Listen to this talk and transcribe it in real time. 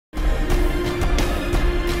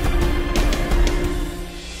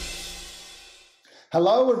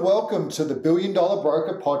Hello and welcome to the Billion Dollar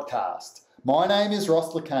Broker podcast. My name is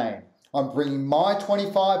Ross Le Quesne. I'm bringing my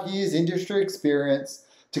 25 years industry experience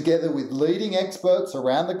together with leading experts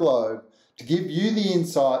around the globe to give you the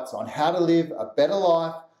insights on how to live a better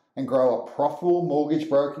life and grow a profitable mortgage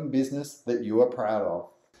broking business that you are proud of.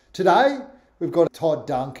 Today, we've got Todd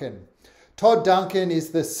Duncan. Todd Duncan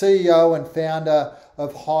is the CEO and founder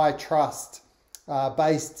of High Trust,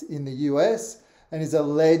 based in the US, and is a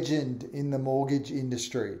legend in the mortgage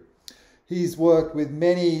industry. He's worked with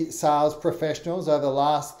many sales professionals over the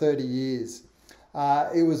last 30 years.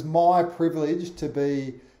 It was my privilege to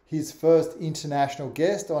be his first international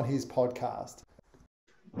guest on his podcast.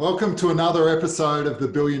 Welcome to another episode of the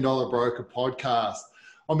Billion Dollar Broker podcast.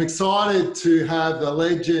 I'm excited to have the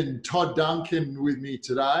legend Todd Duncan with me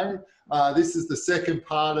today. This is the second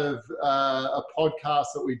part of a podcast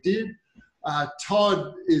that we did.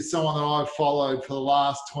 Todd is someone that I've followed for the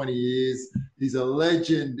last 20 years. He's a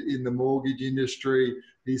legend in the mortgage industry.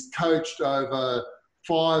 He's coached over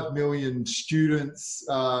 5 million students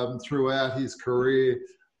throughout his career.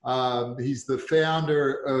 He's the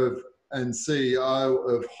founder of and CEO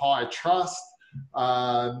of High Trust.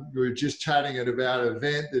 We were just chatting about an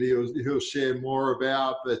event that he'll share more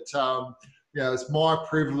about, but it's my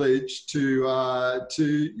privilege to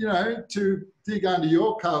dig under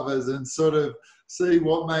your covers and sort of see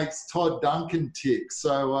what makes Todd Duncan tick.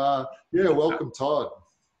 So, welcome, Todd.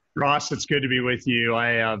 Ross, it's good to be with you. I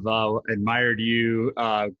have admired you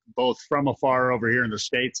both from afar over here in the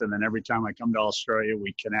States, and then every time I come to Australia,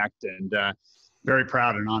 we connect, and very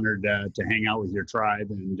proud and honored to hang out with your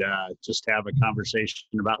tribe and just have a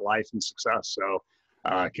conversation about life and success. So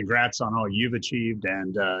congrats on all you've achieved,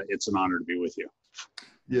 and it's an honor to be with you.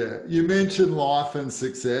 Yeah, you mentioned life and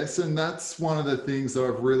success, and that's one of the things that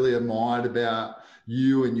I've really admired about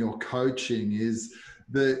you and your coaching is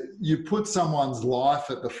that you put someone's life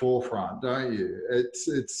at the forefront, don't you?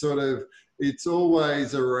 It's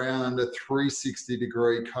always around a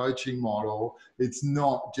 360-degree coaching model. It's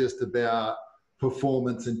not just about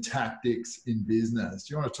performance and tactics in business.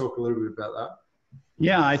 Do you want to talk a little bit about that?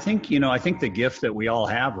 Yeah, I think the gift that we all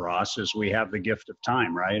have, Ross, is we have the gift of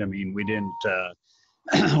time, right? I mean, we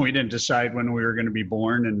didn't decide when we were going to be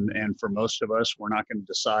born, and for most of us, we're not going to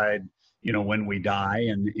decide, when we die.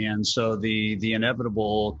 And so the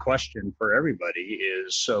inevitable question for everybody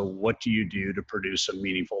is, so what do you do to produce a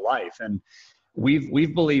meaningful life? And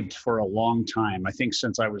we've believed for a long time. I think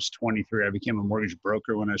since I was 23, I became a mortgage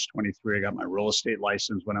broker when I was 23. I got my real estate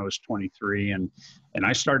license when I was 23. And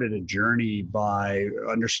I started a journey by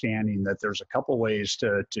understanding that there's a couple ways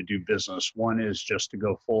to do business. One is just to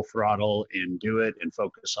go full throttle and do it and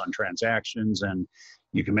focus on transactions. And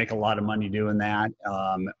you can make a lot of money doing that.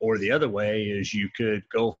 Or the other way is you could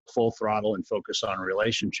go full throttle and focus on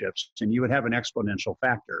relationships, and you would have an exponential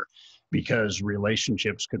factor because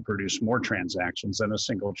relationships could produce more transactions than a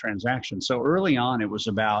single transaction. So early on, it was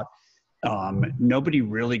about nobody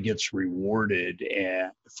really gets rewarded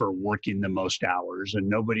for working the most hours, and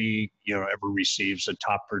nobody ever receives a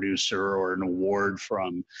top producer or an award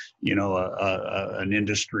from an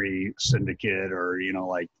industry syndicate or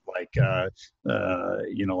like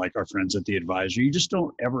our friends at the Advisor. You just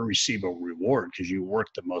don't ever receive a reward because you work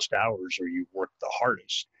the most hours or you work the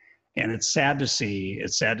hardest. And it's sad to see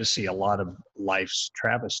a lot of life's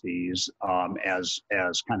travesties as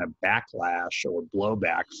kind of backlash or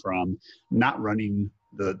blowback from not running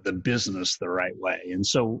the business the right way. And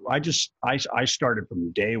so I started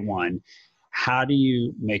from day one. How do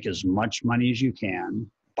you make as much money as you can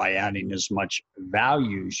by adding as much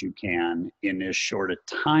value as you can in as short a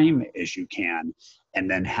time as you can? And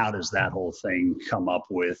then how does that whole thing come up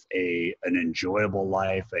with an enjoyable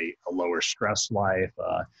life, a lower stress life,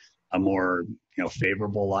 a more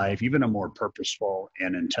favorable life, even a more purposeful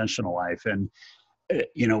and intentional life? And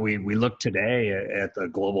we look today at the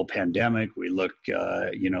global pandemic. We look,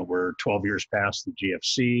 we're 12 years past the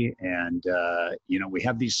GFC, and we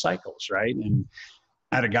have these cycles, right? And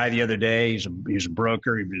I had a guy the other day. He's a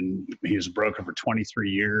broker. He was a broker for 23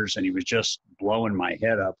 years, and he was just blowing my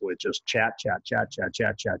head up with just chat.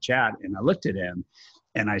 And I looked at him.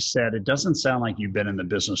 And I said, it doesn't sound like you've been in the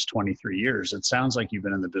business 23 years. It sounds like you've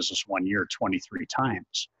been in the business 1 year 23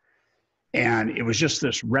 times. And it was just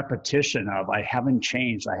this repetition of, I haven't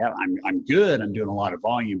changed. I'm good. I'm doing a lot of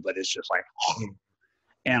volume, but it's just like, oh.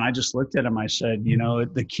 And I just looked at him. I said,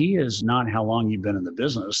 the key is not how long you've been in the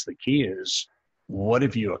business. The key is, what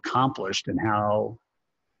have you accomplished, and how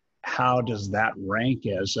does that rank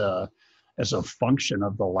as a function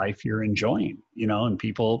of the life you're enjoying, and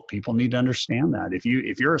people need to understand that. If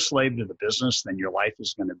you're a slave to the business, then your life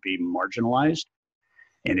is going to be marginalized.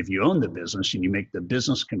 And if you own the business and you make the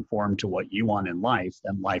business conform to what you want in life,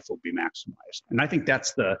 then life will be maximized. And I think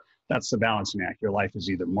that's the balancing act. Your life is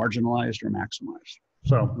either marginalized or maximized.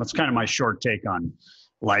 So that's kind of my short take on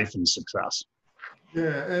life and success.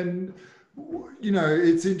 Yeah, and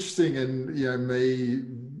it's interesting, and me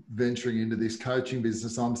venturing into this coaching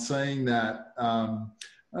business, I'm seeing that.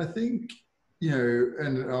 I think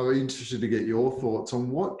and I'm interested to get your thoughts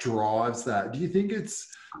on what drives that. Do you think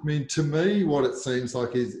to me, what it seems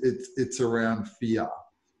like is it's around fear.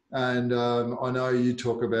 And I know you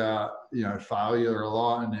talk about, failure a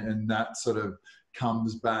lot, and that sort of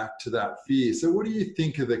comes back to that fear. So what do you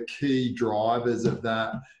think are the key drivers of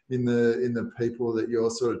that in the people that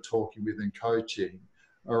you're sort of talking with and coaching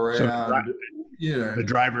around, the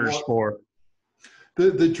drivers for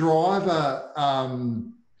the driver,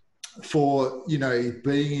 for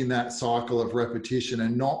being in that cycle of repetition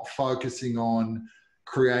and not focusing on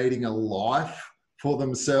creating a life for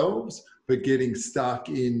themselves, but getting stuck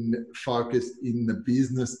in focused in the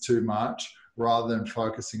business too much rather than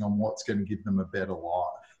focusing on what's going to give them a better life?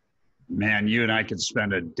 Man, you and I could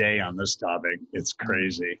spend a day on this topic. It's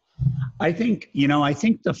crazy. I think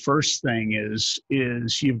the first thing is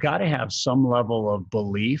you've got to have some level of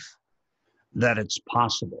belief that it's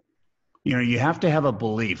possible. You have to have a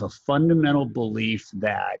belief, a fundamental belief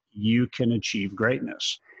that you can achieve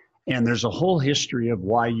greatness. And there's a whole history of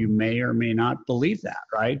why you may or may not believe that,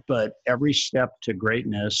 right? But every step to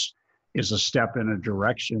greatness is a step in a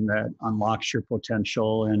direction that unlocks your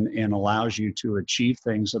potential and allows you to achieve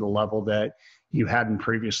things at a level that you hadn't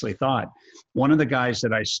previously thought. One of the guys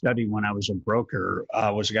that I studied when I was a broker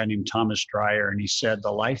was a guy named Thomas Dreyer, and he said,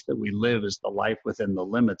 the life that we live is the life within the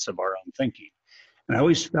limits of our own thinking. And I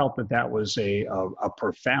always felt that was a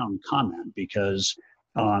profound comment, because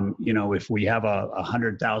if we have a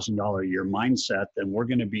 $100,000 a year mindset, then we're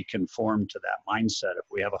going to be conformed to that mindset. If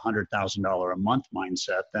we have a $100,000 a month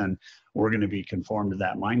mindset, then we're going to be conformed to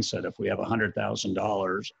that mindset. If we have a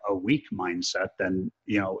 $100,000 a week mindset, then,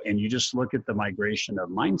 and you just look at the migration of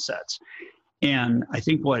mindsets. And I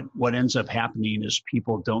think what ends up happening is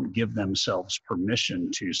people don't give themselves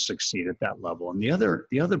permission to succeed at that level. And the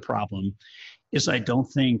other problem is I don't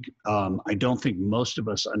think most of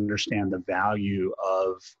us understand the value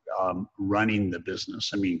of running the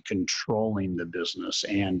business. I mean, controlling the business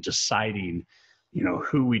and deciding,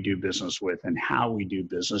 who we do business with and how we do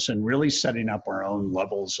business, and really setting up our own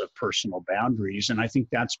levels of personal boundaries. And I think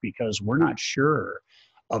that's because we're not sure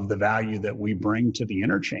of the value that we bring to the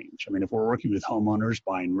interchange. I mean, if we're working with homeowners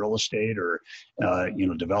buying real estate, or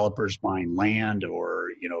developers buying land, or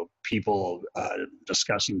people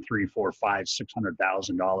discussing $300,000, $400,000,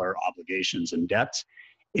 $500,000, $600,000 obligations and debts,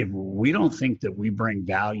 if we don't think that we bring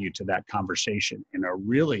value to that conversation in a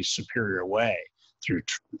really superior way through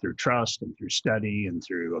trust and through study and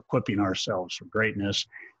through equipping ourselves for greatness,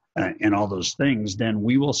 and all those things, then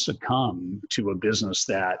we will succumb to a business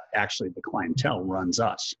that actually the clientele runs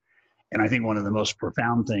us. And I think one of the most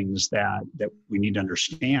profound things that we need to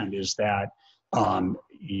understand is that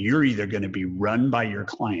you're either going to be run by your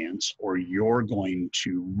clients, or you're going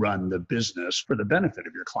to run the business for the benefit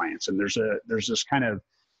of your clients. And there's this kind of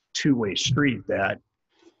two-way street that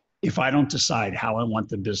if I don't decide how I want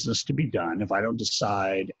the business to be done, if I don't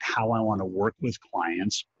decide how I want to work with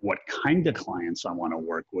clients, what kind of clients I want to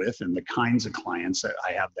work with, and the kinds of clients that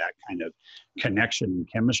I have that kind of connection and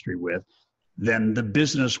chemistry with, then the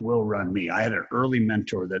business will run me. I had an early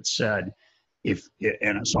mentor that said,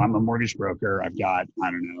 and so I'm a mortgage broker. I've got,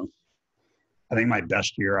 I think my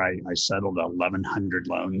best year, I settled 1,100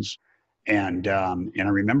 loans. And I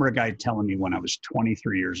remember a guy telling me when I was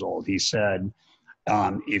 23 years old, he said,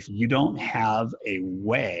 if you don't have a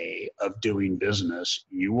way of doing business,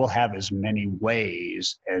 you will have as many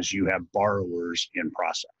ways as you have borrowers in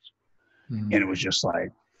process. Mm-hmm. And it was just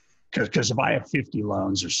like, because if I have 50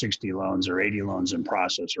 loans or 60 loans or 80 loans in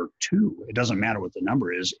process, or 2, it doesn't matter what the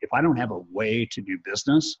number is. If I don't have a way to do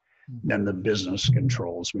business, then the business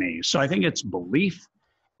controls me. So I think it's belief,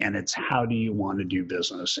 and it's how do you want to do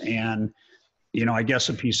business. And, I guess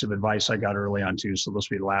a piece of advice I got early on too, so this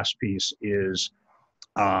will be the last piece, is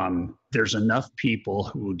there's enough people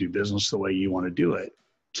who will do business the way you want to do it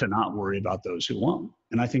to not worry about those who won't.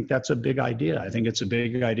 And I think that's a big idea. I think it's a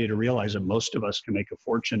big idea to realize that most of us can make a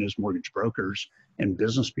fortune as mortgage brokers and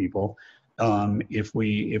business people if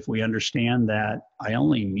we understand that I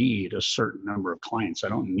only need a certain number of clients. I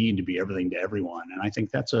don't need to be everything to everyone. And I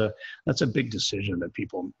think that's a big decision that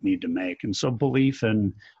people need to make. And so belief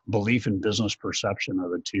and business perception are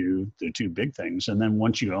the two big things. And then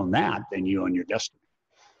once you own that, then you own your destiny.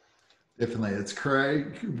 Definitely, it's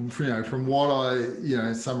correct. From what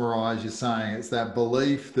I, summarize, you're saying it's that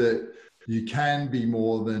belief that you can be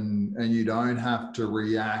more than, and you don't have to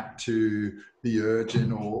react to the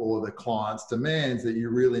urgent or the client's demands. That you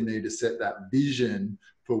really need to set that vision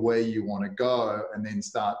for where you want to go, and then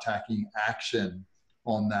start taking action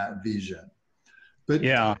on that vision. But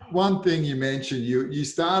Yeah. one thing you mentioned, you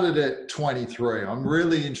started at 23. I'm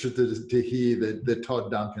really interested to hear the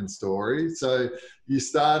Todd Duncan story. So you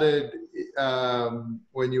started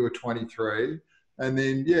when you were 23, and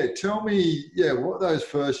then tell me what those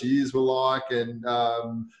first years were like, and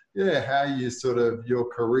how you sort of your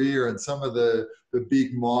career and some of the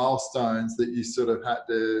big milestones that you sort of had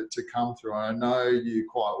to come through. And I know you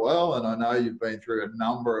quite well, and I know you've been through a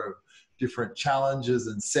number of different challenges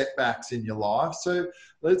and setbacks in your life. So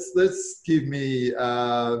let's give me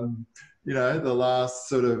the last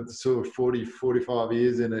sort of 40, 45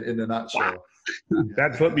 years in a nutshell. Wow.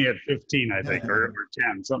 That put me at 15, I think, or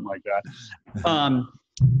 10, something like that.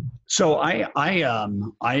 So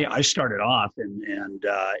I started off and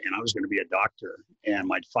I was going to be a doctor, and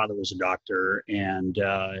my father was a doctor, and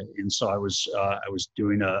so I was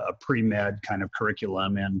doing a pre-med kind of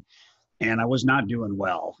curriculum, and I was not doing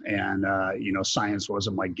well, and science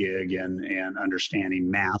wasn't my gig, and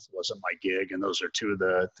understanding math wasn't my gig, and those are two of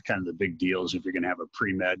the kind of the big deals if you're going to have a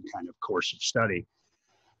pre-med kind of course of study.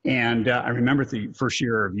 And I remember the first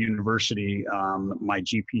year of university, my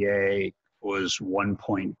GPA was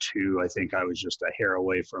 1.2. I think I was just a hair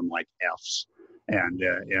away from like Fs. And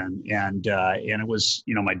it was,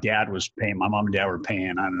 my dad was paying, my mom and dad were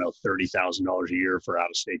paying, I don't know, $30,000 a year for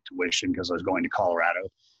out-of-state tuition because I was going to Colorado.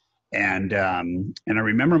 And I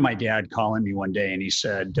remember my dad calling me one day, and he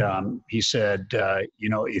said,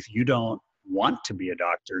 if you don't want to be a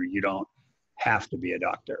doctor, you don't have to be a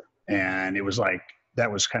doctor. And it was like, that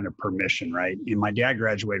was kind of permission, right? And my dad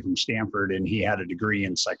graduated from Stanford, and he had a degree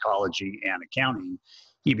in psychology and accounting.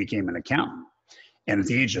 He became an accountant. And at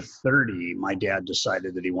the age of 30, my dad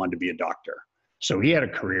decided that he wanted to be a doctor. So he had a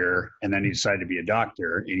career, and then he decided to be a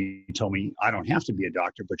doctor. And he told me, I don't have to be a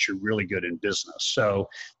doctor, but you're really good in business. So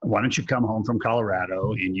why don't you come home from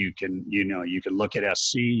Colorado, and you can look at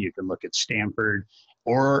SC, you can look at Stanford,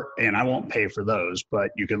 and I won't pay for those,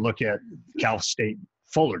 but you can look at Cal State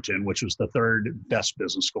Fullerton, which was the third best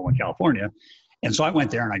business school in California. And so I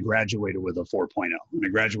went there, and I graduated with a 4.0, and I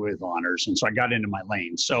graduated with honors. And so I got into my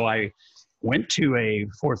lane. So I went to a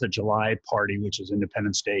 4th of July party, which is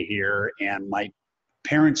Independence Day here. And my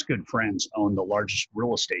parents' good friends owned the largest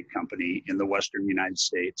real estate company in the Western United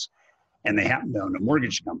States. And they happened to own a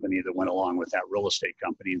mortgage company that went along with that real estate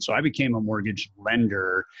company. And so I became a mortgage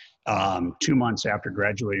lender 2 months after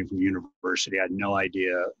graduating from university. I had no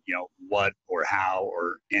idea, what or how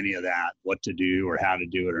or any of that, what to do or how to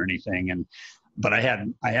do it or anything. But I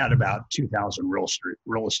had about 2,000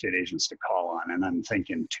 real estate agents to call on, and I'm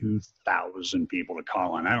thinking 2,000 people to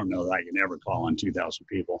call on. I don't know that I can ever call on 2,000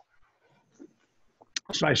 people.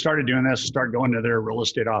 So I started doing this, started going to their real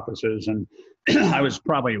estate offices, and I was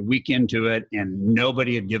probably a week into it, and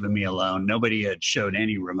nobody had given me a loan. Nobody had showed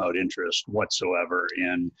any remote interest whatsoever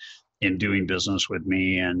in doing business with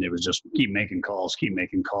me. And it was just keep making calls.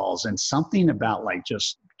 And something about like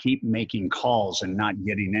just keep making calls and not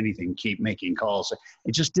getting anything, keep making calls.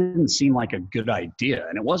 It just didn't seem like a good idea.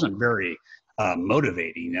 And it wasn't very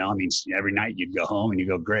motivating. I mean, every night you'd go home and you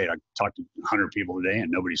go, great, I talked to 100 people today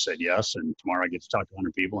and nobody said yes. And tomorrow I get to talk to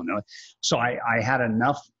 100 people. So I had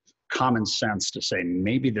enough common sense to say,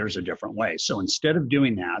 maybe there's a different way. So instead of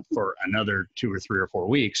doing that for another 2 or 3 or 4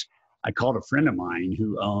 weeks, I called a friend of mine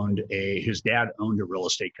who his dad owned a real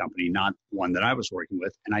estate company, not one that I was working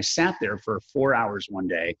with. And I sat there for 4 hours one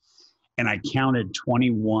day, and I counted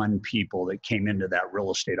 21 people that came into that real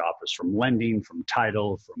estate office from lending, from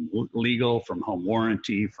title, from legal, from home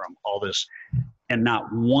warranty, from all this. And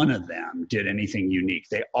not one of them did anything unique.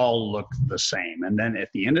 They all looked the same. And then at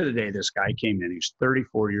the end of the day, this guy came in, he's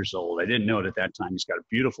 34 years old. I didn't know it at that time. He's got a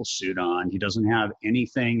beautiful suit on. He doesn't have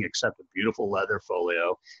anything except a beautiful leather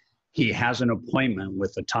folio. He has an appointment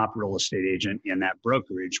with the top real estate agent in that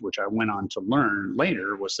brokerage, which I went on to learn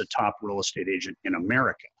later was the top real estate agent in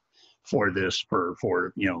America for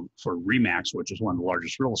Remax, which is one of the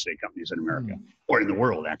largest real estate companies in America, or in the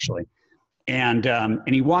world, actually. And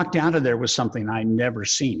he walked out of there with something I'd never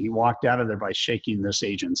seen. He walked out of there by shaking this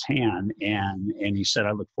agent's hand, and he said,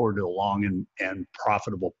 I look forward to a long and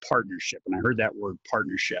profitable partnership. And I heard that word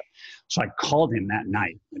partnership. So I called him that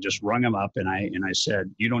night. I just rung him up, and I said,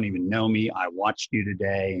 you don't even know me. I watched you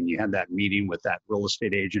today, and you had that meeting with that real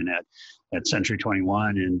estate agent at Century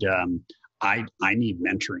 21, and I need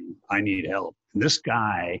mentoring. I need help. And this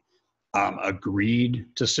guy agreed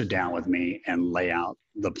to sit down with me and lay out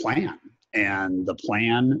the plan. And the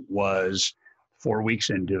plan was 4 weeks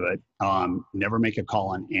into it. Never make a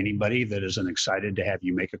call on anybody that isn't excited to have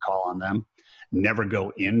you make a call on them. Never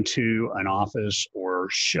go into an office or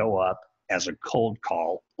show up as a cold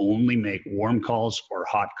call. Only make warm calls or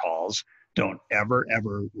hot calls. Don't ever,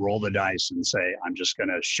 ever roll the dice and say, I'm just going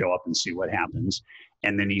to show up and see what happens.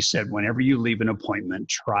 And then he said, whenever you leave an appointment,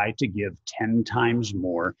 try to give 10 times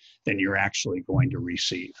more than you're actually going to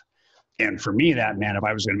receive. And for me, that meant if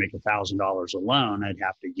I was going to make $1,000 alone, I'd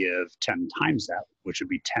have to give 10 times that, which would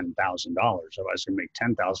be $10,000. If I was going to make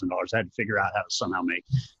 $10,000, I had to figure out how to somehow make,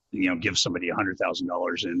 give somebody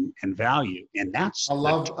 $100,000 in value. And that's I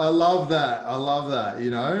love that. I love that.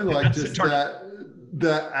 Like just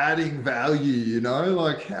that adding value.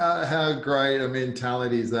 Like how great a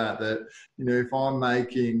mentality is that? That if I'm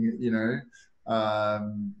making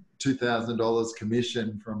 $2,000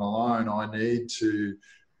 commission from a loan, I need to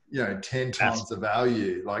 10 times the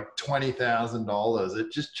value, like $20,000.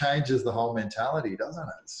 It just changes the whole mentality, doesn't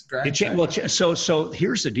it? It's great. So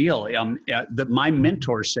here's the deal. My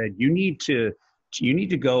mentor said you need to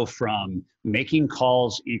go from making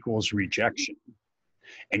calls equals rejection,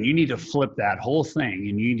 and you need to flip that whole thing,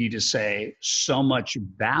 and you need to say so much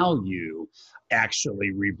value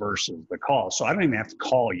actually reverses the call. So I don't even have to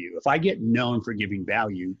call you. If I get known for giving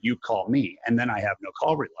value, you call me, and then I have no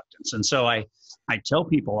call reluctance. And so I tell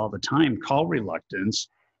people all the time, call reluctance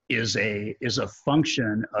is a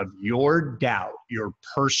function of your doubt, your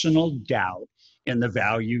personal doubt in the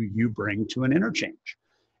value you bring to an interchange.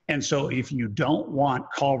 And so if you don't want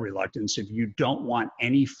call reluctance, if you don't want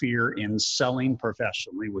any fear in selling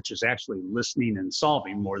professionally, which is actually listening and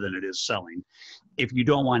solving more than it is selling, if you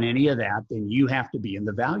don't want any of that, then you have to be in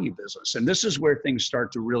the value business. And this is where things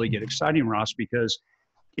start to really get exciting, Ross, because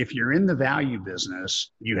if you're in the value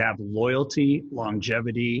business, you have loyalty,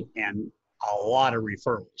 longevity, and a lot of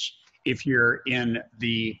referrals. If you're in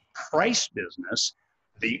the price business,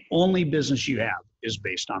 the only business you have is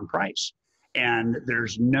based on price. And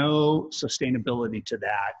there's no sustainability to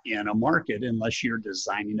that in a market unless you're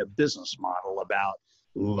designing a business model about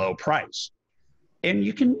low price. And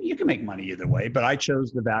you can make money either way, but I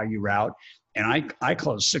chose the value route, and I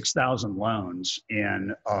closed 6,000 loans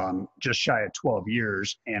in just shy of 12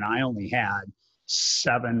 years, and I only had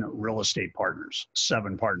 7 real estate partners,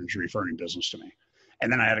 7 partners referring business to me.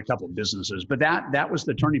 And then I had a couple of businesses, but that was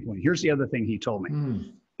the turning point. Here's the other thing he told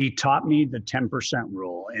me. He taught me the 10%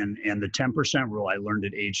 rule, and the 10% rule I learned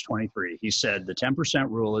at age 23. He said the 10%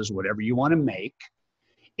 rule is whatever you want to make,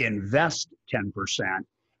 invest 10%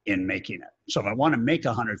 in making it. So if I want to make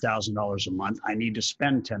 $100,000 a month, I need to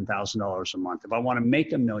spend $10,000 a month. If I want to make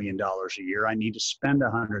 $1 million a year, I need to spend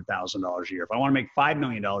 $100,000 a year. If I want to make $5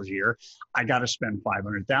 million a year, I got to spend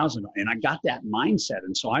 $500,000. And I got that mindset.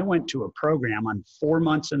 And so I went to a program on 4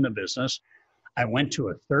 months in the business. I went to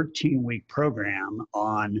a 13-week program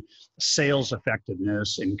on sales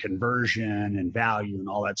effectiveness and conversion and value and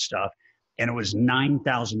all that stuff. And it was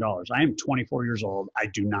 $9,000. I am 24 years old. I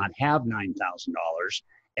do not have $9,000.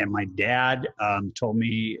 And my dad told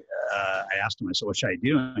me, I asked him, I said, what should I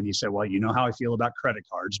do? And he said, well, you know how I feel about credit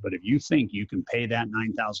cards, but if you think you can pay that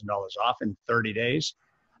 $9,000 off in 30 days,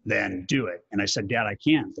 then do it. And I said, Dad, I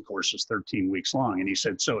can't. The course is 13 weeks long. And he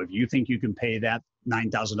said, so if you think you can pay that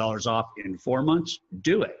 $9,000 off in 4 months,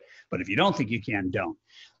 do it. But if you don't think you can, don't.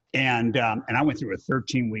 And I went through a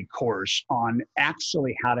 13-week course on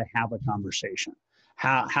actually how to have a conversation,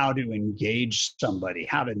 how to engage somebody,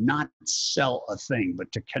 how to not sell a thing,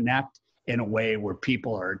 but to connect in a way where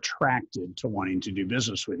people are attracted to wanting to do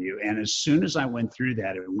business with you. And as soon as I went through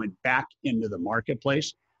that and went back into the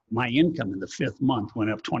marketplace, my income in the 5th month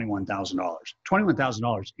went up $21,000.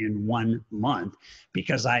 $21,000 in 1 month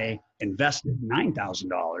because I invested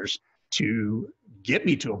 $9,000 to get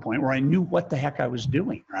me to a point where I knew what the heck I was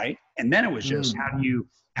doing, right? And then it was just how do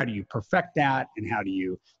you perfect that, and how do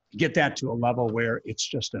you get that to a level where it's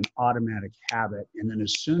just an automatic habit. And then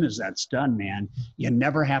as soon as that's done, man, you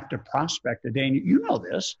never have to prospect a day. And you know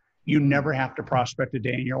this, you never have to prospect a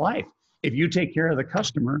day in your life. If you take care of the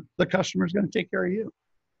customer is going to take care of you.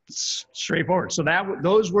 It's straightforward. So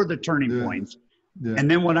those were the turning points. Yeah.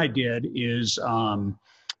 And then what I did is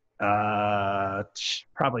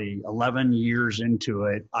probably 11 years into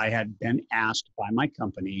it, I had been asked by my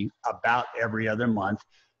company about every other month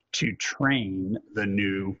to train the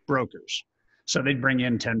new brokers. So they'd bring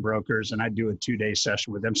in 10 brokers and I'd do a 2-day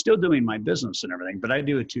session with them, still doing my business and everything, but I'd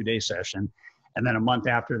do a 2-day session. And then a month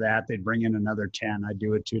after that, they'd bring in another 10. I'd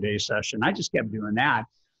do a 2-day session. I just kept doing that.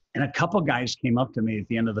 And a couple guys came up to me at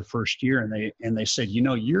the end of the first year, and they said, you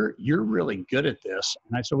know, you're really good at this.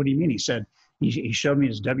 And I said, what do you mean? He said, he showed me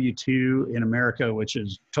his W-2 in America, which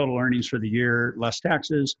is total earnings for the year, less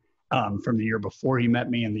taxes, from the year before he met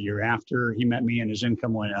me and the year after he met me, and his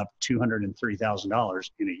income went up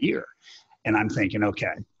 $203,000 in a year. And I'm thinking,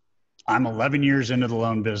 okay, I'm 11 years into the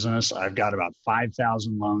loan business. I've got about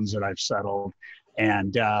 5,000 loans that I've settled.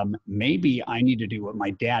 And maybe I need to do what my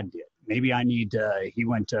dad did. Maybe I need to, he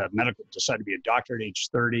went to medical, decided to be a doctor at age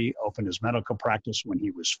 30, opened his medical practice when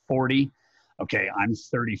he was 40. Okay, I'm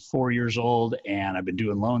 34 years old and I've been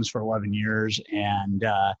doing loans for 11 years. And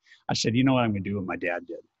I said, you know what I'm going to do what my dad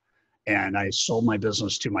did. And I sold my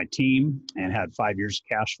business to my team and had 5 years of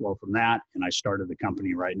cash flow from that. And I started the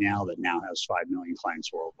company right now that now has 5 million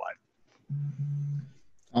clients worldwide.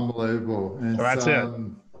 Unbelievable. So that's it.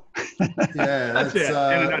 Yeah,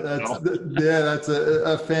 that's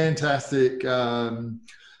a fantastic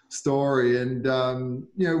story. And,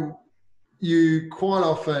 you know, you quite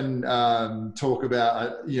often talk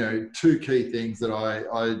about, you know, two key things that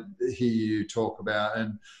I hear you talk about.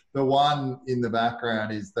 And the one in the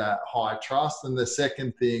background is that high trust. And the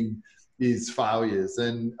second thing is failures.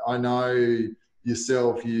 And I know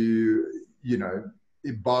yourself, you know,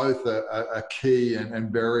 both are key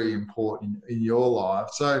and very important in your life.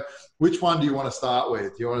 So which one do you want to start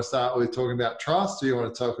with? Do you want to start with talking about trust, or do you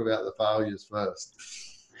want to talk about the failures first?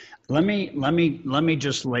 Let me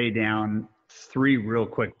just lay down 3 real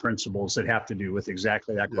quick principles that have to do with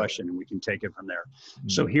exactly that question, and we can take it from there. Mm-hmm.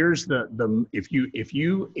 So here's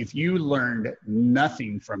if you learned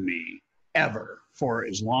nothing from me ever for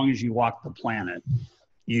as long as you walk the planet,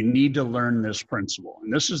 you need to learn this principle.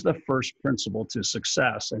 And this is the first principle to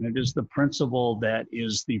success. And it is the principle that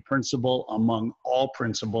is the principle among all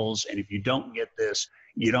principles. And if you don't get this,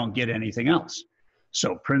 you don't get anything else.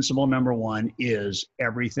 So principle number 1 is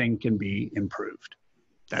everything can be improved.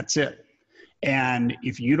 That's it. And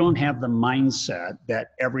if you don't have the mindset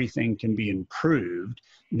that everything can be improved,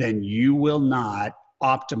 then you will not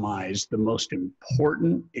optimize the most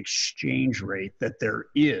important exchange rate that there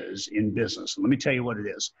is in business. And let me tell you what it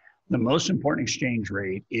is. The most important exchange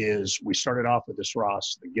rate is, we started off with this,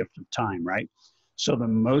 Ross, the gift of time, right? So the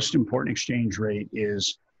most important exchange rate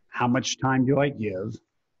is, how much time do I give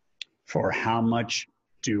for how much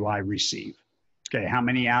do I receive? Okay, how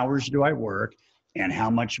many hours do I work and how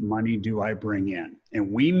much money do I bring in?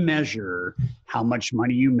 And we measure how much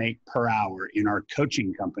money you make per hour in our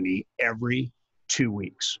coaching company every 2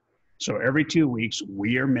 weeks. So every 2 weeks,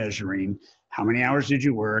 we are measuring how many hours did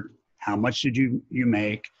you work, how much did you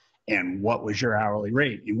make, and what was your hourly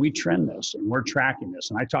rate? And we trend this and we're tracking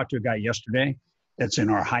this. And I talked to a guy yesterday that's in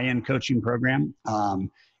our high-end coaching program.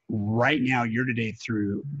 Right now, year to date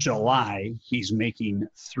through July, he's making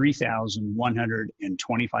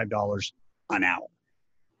 $3,125 an hour.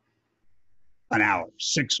 An hour,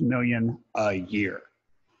 $6 million a year.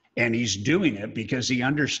 And he's doing it because he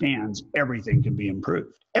understands everything can be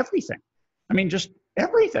improved. Everything. I mean, just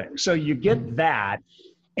everything. So you get that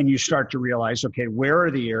and you start to realize, okay, where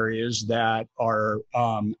are the areas that are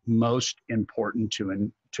most important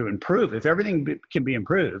to improve? If everything can be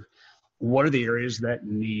improved, what are the areas that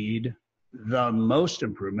need the most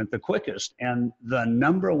improvement the quickest? And the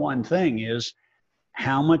number one thing is,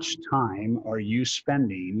 how much time are you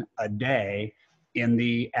spending a day in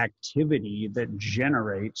the activity that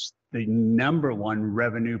generates the number one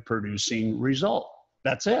revenue producing result?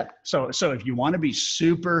 That's it. So if you want to be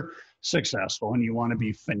super successful and you want to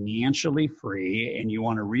be financially free and you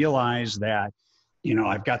want to realize that, you know,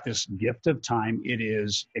 I've got this gift of time, it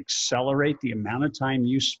is accelerate the amount of time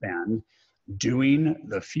you spend doing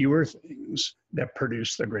the fewer things that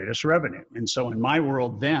produce the greatest revenue. And so in my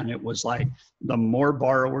world then, it was like, the more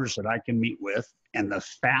borrowers that I can meet with and the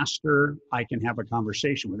faster I can have a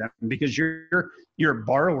conversation with them, because your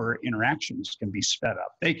borrower interactions can be sped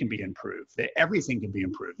up. They can be improved. Everything can be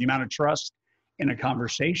improved. The amount of trust in a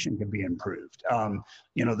conversation can be improved.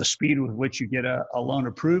 You know, the speed with which you get a loan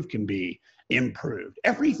approved can be improved.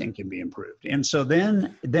 Everything can be improved. And so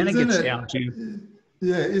then it gets down to...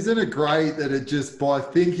 Yeah, isn't it great that it just, by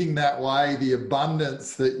thinking that way, the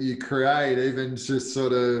abundance that you create, even just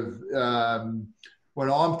sort of, when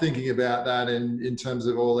I'm thinking about that in terms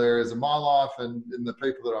of all areas of my life and in the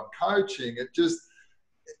people that I'm coaching, it just,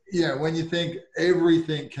 you know, when you think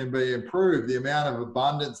everything can be improved, the amount of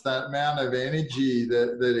abundance, that amount of energy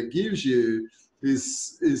that it gives you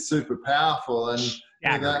is super powerful. And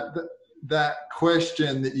you know, that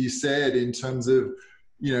question that you said in terms of,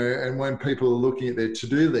 you know, and when people are looking at their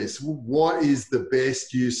to-do list, what is the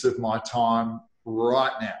best use of my time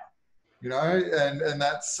right now? You know, and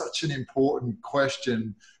that's such an important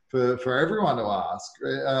question for everyone to ask.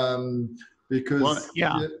 Because well,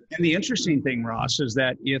 yeah. And the interesting thing, Ross, is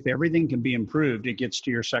that if everything can be improved, it gets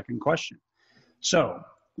to your second question. So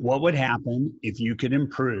what would happen if you could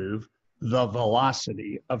improve the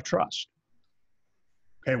velocity of trust?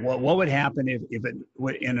 Okay, what would happen if it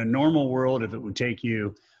in a normal world, if it would take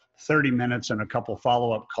you 30 minutes and a couple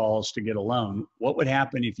follow-up calls to get a loan, what would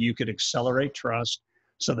happen if you could accelerate trust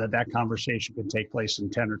so that that conversation could take place in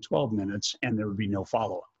 10 or 12 minutes and there would be no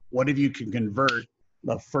follow-up? What if you could convert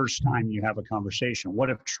the first time you have a conversation?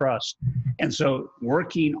 What if trust? And so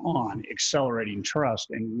working on accelerating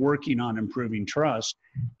trust and working on improving trust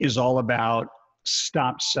is all about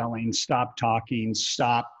stop selling, stop talking,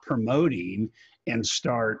 stop promoting, and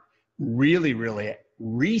start really, really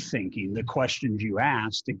rethinking the questions you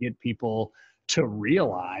ask to get people to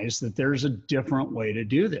realize that there's a different way to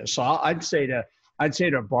do this. So I'd say to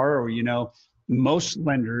a borrower, you know, most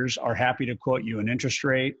lenders are happy to quote you an interest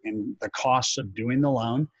rate and the costs of doing the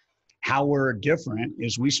loan. How we're different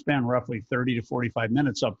is we spend roughly 30 to 45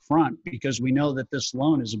 minutes up front because we know that this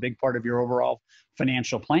loan is a big part of your overall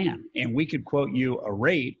financial plan. And we could quote you a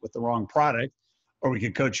rate with the wrong product, or we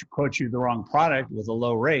could quote you the wrong product with a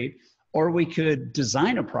low rate, or we could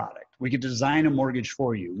design a product. We could design a mortgage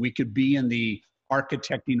for you. We could be in the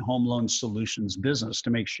architecting home loan solutions business to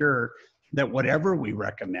make sure that whatever we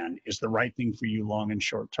recommend is the right thing for you long and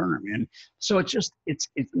short term. And so it's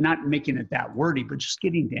not making it that wordy, but just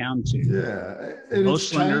getting down to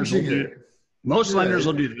most lenders will do it. Most lenders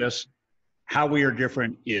will do this. How we are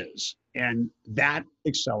different is, and that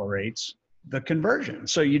accelerates the conversion.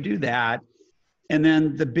 So you do that. And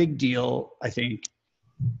then the big deal, I think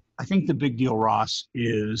the big deal, Ross,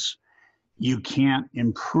 is you can't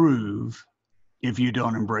improve if you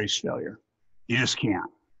don't embrace failure. You just can't.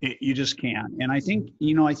 You just can't. And I think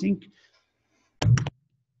I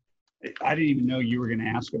didn't even know you were going to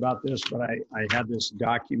ask about this, but I had this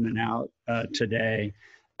document out today.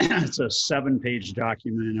 It's a 7-page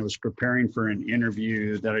document, and I was preparing for an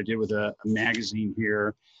interview that I did with a magazine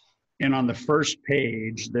here. And on the first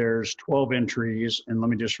page, there's 12 entries. And let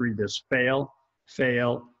me just read this: fail,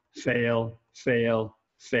 fail, fail, fail,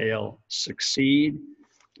 fail, succeed.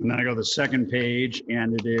 And then I go to the second page,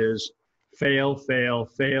 and it is fail, fail,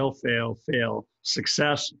 fail, fail, fail,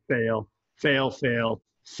 success, fail, fail, fail,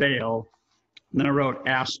 fail. And then I wrote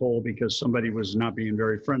asshole because somebody was not being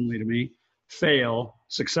very friendly to me. Fail,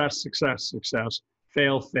 success, success, success,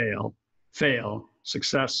 fail, fail, fail,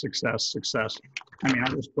 success, success, success. I mean, I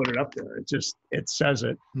just put it up there. It says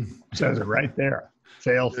it right there.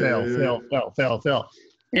 Fail, fail, fail, fail, fail, fail.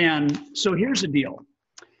 And so here's the deal.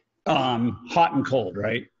 Hot and cold,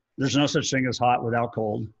 right? There's no such thing as hot without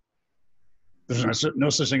cold. There's no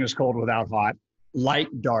such thing as cold without hot.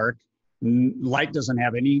 Light, dark. Light doesn't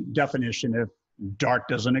have any definition if dark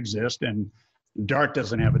doesn't exist, and dark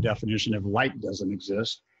doesn't have a definition if light doesn't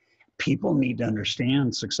exist. People need to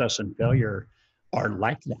understand success and failure are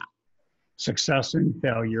like that. Success and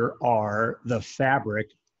failure are the fabric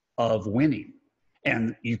of winning.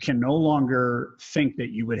 And you can no longer think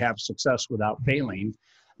that you would have success without failing.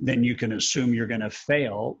 Then you can assume you're going to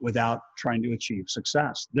fail without trying to achieve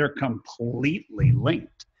success. They're completely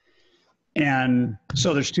linked. And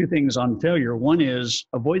so there's two things on failure. One is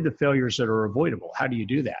avoid the failures that are avoidable. How do you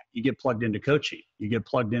do that? You get plugged into coaching. You get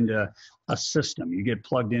plugged into a system. You get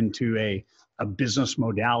plugged into a business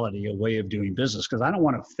modality, a way of doing business. Because I don't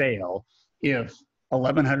want to fail if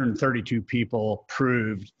 1,132 people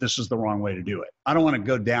proved this is the wrong way to do it. I don't want to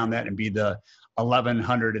go down that and be the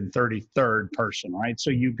 1,133rd person, right? So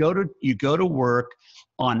you go to work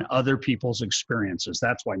on other people's experiences.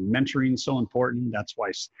 That's why mentoring is so important. That's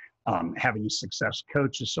why having a success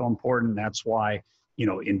coach is so important. That's why,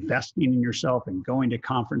 investing in yourself and going to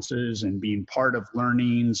conferences and being part of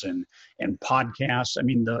learnings and podcasts. I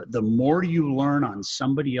mean, the more you learn on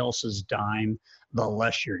somebody else's dime, the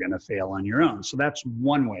less you're going to fail on your own. So that's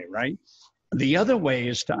one way, right? The other way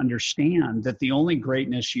is to understand that the only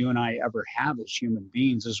greatness you and I ever have as human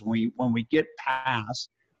beings is when we get past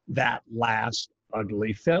that last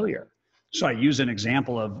ugly failure. So I use an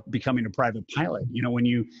example of becoming a private pilot. When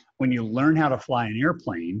you learn how to fly an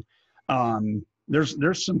airplane,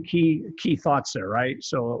 there's some key thoughts there, right?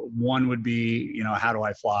 So one would be, how do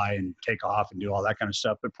I fly and take off and do all that kind of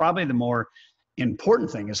stuff? But probably the more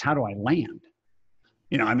important thing is, how do I land?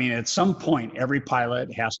 At some point, every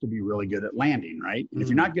pilot has to be really good at landing, right? And if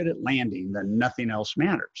you're not good at landing, then nothing else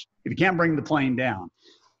matters. If you can't bring the plane down.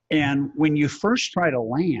 And when you first try to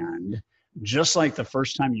land, just like the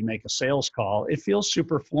first time you make a sales call, it feels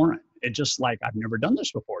super foreign. It's just like, I've never done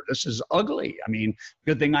this before. This is ugly.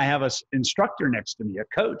 Good thing I have an instructor next to me, a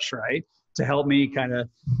coach, right? to help me kind of,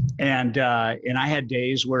 and I had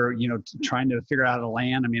days where, you know, trying to figure out how to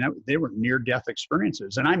land. I mean, they were near death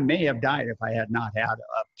experiences, and I may have died if I had not had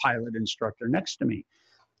a pilot instructor next to me.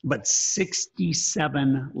 But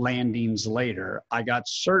 67 landings later, I got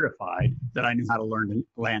certified that I knew how to learn to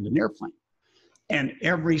land an airplane. And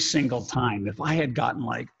every single time, if I had gotten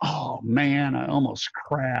like, oh man, I almost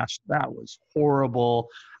crashed, that was horrible,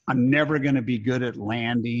 I'm never going to be good at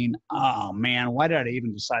landing, oh man, why did I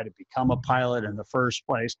even decide to become a pilot in the first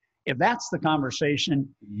place? If that's the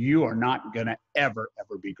conversation, you are not going to ever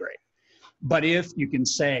be great. But if you can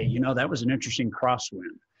say, you know, that was an interesting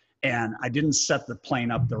crosswind, and I didn't set the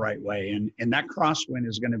plane up the right way, and that crosswind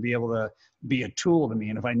is going to be able to be a tool to me.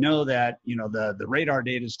 And if I know that, you know, the radar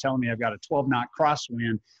data is telling me I've got a 12-knot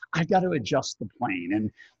crosswind, I've got to adjust the plane.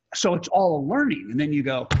 And so it's all a learning. And then you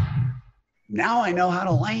go, now I know how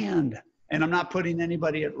to land, and I'm not putting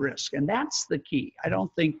anybody at risk. And that's the key. I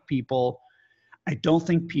don't think people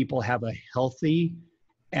have a healthy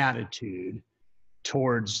attitude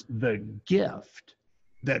towards the gift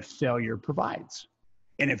that failure provides.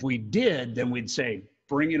 And if we did, then we'd say,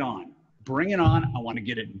 bring it on. Bring it on. I want to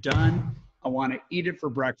get it done. I want to eat it for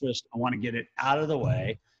breakfast. I want to get it out of the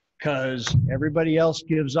way, because everybody else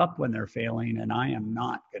gives up when they're failing, and I am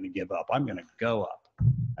not going to give up. I'm going to go up,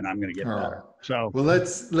 and I'm going to get better. So, well,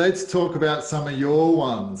 let's talk about some of your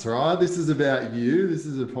ones, right? This is about you. This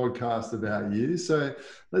is a podcast about you. So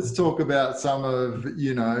let's talk about some of,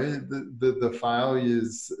 you know, the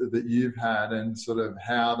failures that you've had, and sort of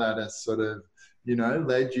how that has sort of, you know,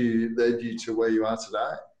 led you to where you are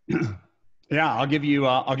today. Yeah, I'll give you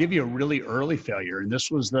a really early failure, and this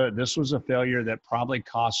was a failure that probably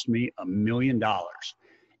cost me $1 million,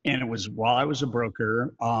 and it was while I was a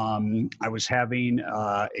broker. I was having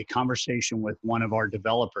a conversation with one of our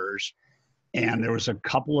developers, and there was a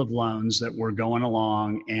couple of loans that were going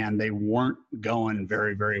along, and they weren't going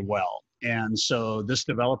very well. And so this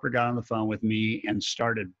developer got on the phone with me and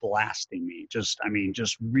started blasting me,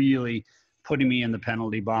 just really putting me in the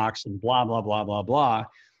penalty box and blah, blah, blah, blah, blah.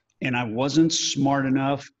 And I wasn't smart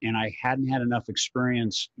enough, and I hadn't had enough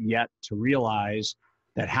experience yet to realize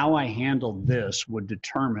that how I handled this would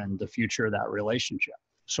determine the future of that relationship.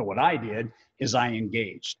 So what I did is I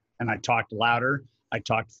engaged, and I talked louder, I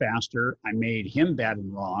talked faster, I made him bad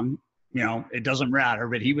and wrong. You know, it doesn't matter,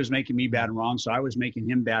 but he was making me bad and wrong, so I was making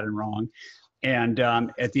him bad and wrong. And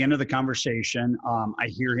at the end of the conversation, I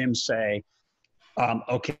hear him say,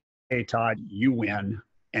 okay, Todd, you win.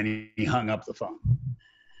 And he hung up the phone.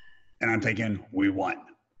 And I'm thinking, we won.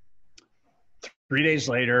 3 days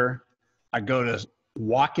later, I go to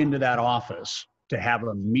walk into that office to have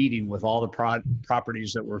a meeting with all the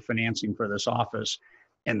properties that we're financing for this office.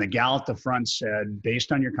 And the gal at the front said,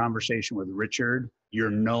 based on your conversation with Richard, you're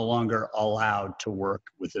no longer allowed to work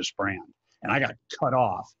with this brand. And I got cut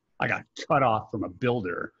off. I got cut off from a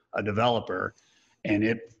builder, a developer, and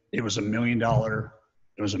it was $1 million.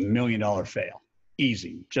 It was $1 million fail.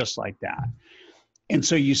 Easy, just like that. And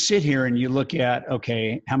so you sit here and you look at,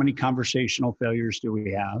 okay, how many conversational failures do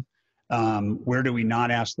we have? Where do we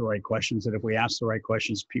not ask the right questions? That if we ask the right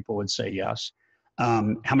questions, people would say yes.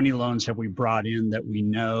 How many loans have we brought in that we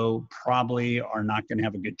know probably are not going to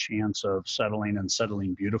have a good chance of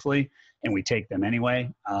settling beautifully, and we take them anyway?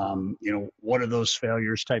 You know, what are those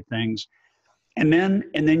failures type things? And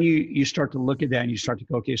then you start to look at that and you start to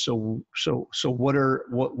go, okay, so what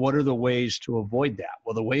are the ways to avoid that?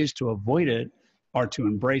 Well, the ways to avoid it are to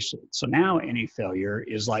embrace it. So now any failure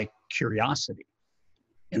is like curiosity.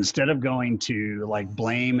 Instead of going to like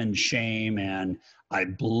blame and shame and I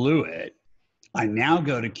blew it, I now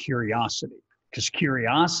go to curiosity, because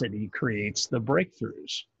curiosity creates the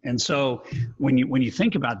breakthroughs. And so when you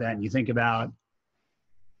think about that and you think about,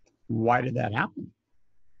 why did that happen?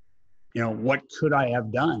 You know, what could I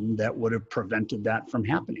have done that would have prevented that from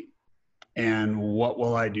happening? And what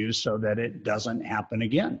will I do so that it doesn't happen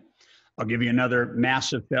again? I'll give you another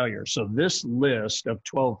massive failure. So this list of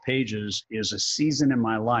 12 pages is a season in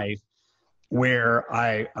my life where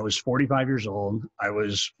I was 45 years old. I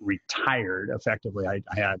was retired effectively. I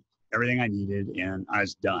had everything I needed and I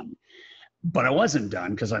was done. But I wasn't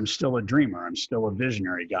done because I'm still a dreamer. I'm still a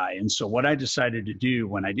visionary guy. And so what I decided to do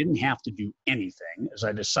when I didn't have to do anything is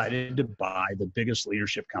I decided to buy the biggest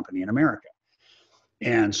leadership company in America.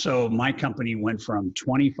 And so my company went from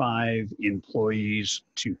 25 employees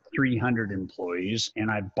to 300 employees. And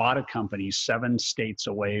I bought a company 7 states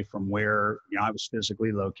away from where, you know, I was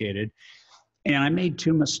physically located. And I made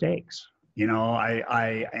 2 mistakes. You know,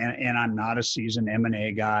 and I'm not a seasoned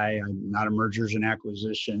M&A guy. I'm not a mergers and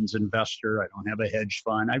acquisitions investor. I don't have a hedge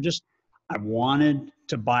fund. I wanted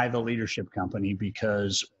to buy the leadership company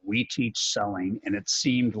because we teach selling, and it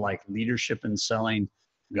seemed like leadership and selling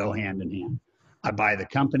go hand in hand. I buy the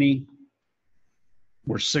company.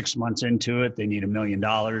 We're 6 months into it. They need $1 million.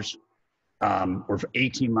 We're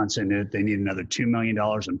 18 months into it. They need another $2 million.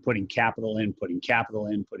 I'm putting capital in.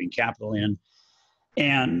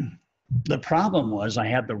 And the problem was I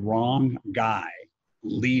had the wrong guy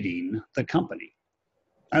leading the company.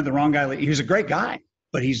 I had the wrong guy. He was a great guy,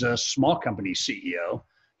 but he's a small company CEO.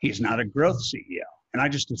 He's not a growth CEO. And I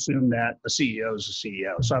just assumed that a CEO is a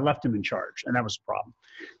CEO. So I left him in charge, and that was the problem.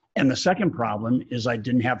 And the second problem is I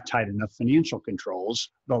didn't have tight enough financial controls,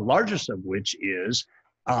 the largest of which is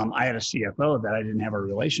I had a CFO that I didn't have a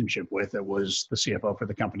relationship with. It was the CFO for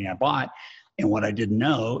the company I bought. And what I didn't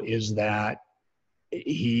know is that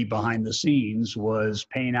he, behind the scenes, was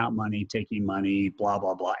paying out money, taking money, blah,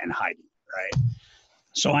 blah, blah, and hiding, right?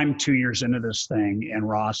 So I'm 2 years into this thing, and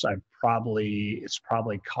Ross, it's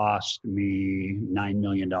probably cost me $9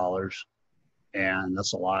 million. And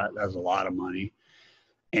that's a lot of money.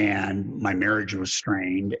 And my marriage was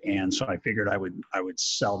strained. And so I figured I would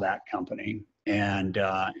sell that company. And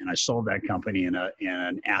I sold that company in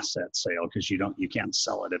an asset sale, because you can't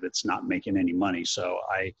sell it if it's not making any money. So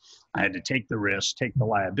I had to take the risk, take the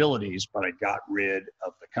liabilities, but I got rid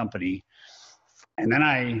of the company. And then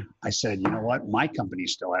I said, you know what? My company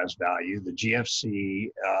still has value. The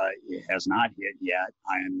GFC has not hit yet.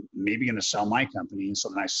 I am maybe going to sell my company. And so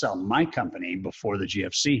then I sell my company before the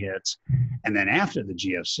GFC hits. And then after the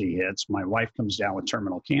GFC hits, my wife comes down with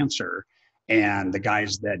terminal cancer. And the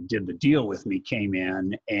guys that did the deal with me came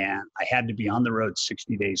in, and I had to be on the road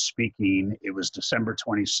 60 days speaking. It was December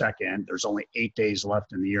 22nd. There's only 8 days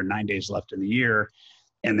left in the year, 9 days left in the year.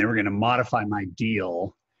 And they were going to modify my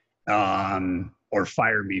deal or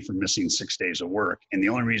fire me for missing 6 days of work. And the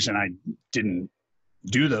only reason I didn't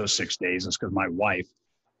do those 6 days is because my wife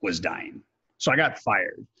was dying. So I got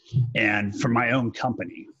fired, and from my own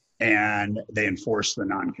company, and they enforced the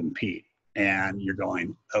non-compete. And you're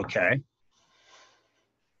going, okay.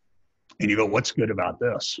 And you go, what's good about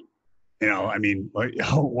this? You know, I mean,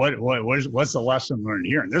 what's the lesson learned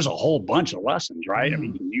here? And there's a whole bunch of lessons, right? I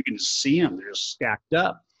mean, you can see them, they're just stacked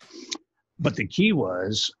up. But the key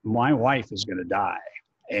was, my wife is going to die.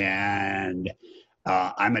 And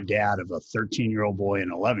I'm a dad of a 13-year-old boy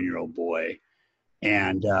and an 11-year-old boy.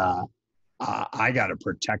 And I got to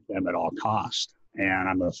protect them at all costs. And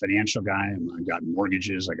I'm a financial guy. I've got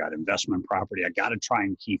mortgages. I got investment property. I got to try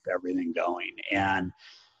and keep everything going. And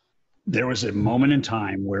there was a moment in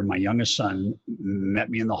time where my youngest son met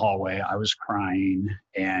me in the hallway. I was crying,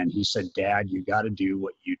 and he said, "Dad, you got to do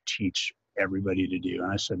what you teach everybody to do."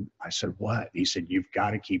 And I said, "What?" And he said, "You've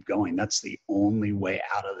got to keep going. That's the only way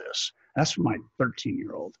out of this." That's for my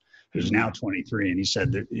 13-year-old, who's now 23. And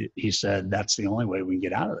he said, "That's the only way we can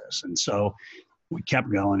get out of this." And so we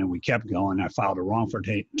kept going, and we kept going. I filed a wrongful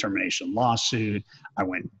termination lawsuit. I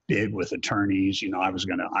went big with attorneys. You know, I was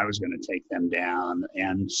gonna take them down.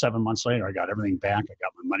 And 7 months later, I got everything back. I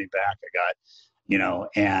got my money back. I got, you know,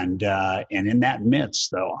 and in that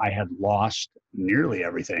midst, though, I had lost nearly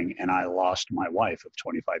everything, and I lost my wife of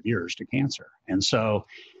 25 years to cancer. And so,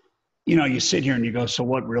 you know, you sit here and you go, so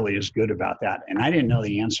what really is good about that? And I didn't know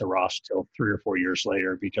the answer, Ross, till 3 or 4 years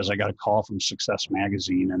later, because I got a call from Success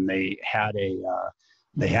Magazine, and they had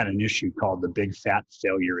an issue called the Big Fat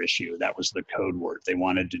Failure issue. That was the code word. They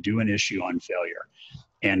wanted to do an issue on failure.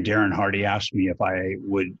 And Darren Hardy asked me if I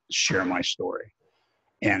would share my story.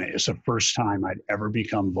 And it's the first time I'd ever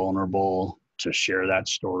become vulnerable to share that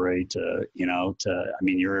story, I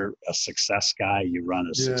mean, you're a success guy, you run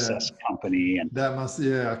a success company. And that must,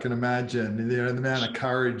 I can imagine, you know, the amount of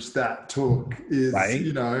courage that took is, right?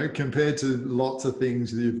 You know, compared to lots of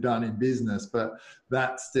things that you've done in business, but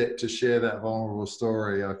that step to share that vulnerable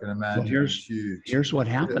story, I can imagine, is huge. Here's what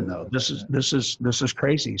happened though. This is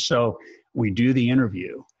crazy. So we do the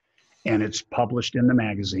interview, and it's published in the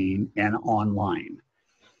magazine and online.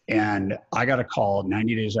 And I got a call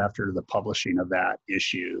 90 days after the publishing of that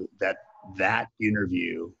issue that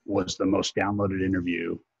interview was the most downloaded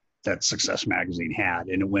interview that Success Magazine had.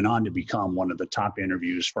 And it went on to become one of the top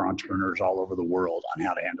interviews for entrepreneurs all over the world on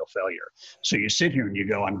how to handle failure. So you sit here and you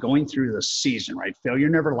go, I'm going through the season, right? Failure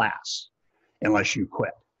never lasts unless you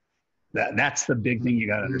quit. That's the big thing you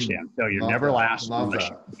got to understand. Failure never lasts unless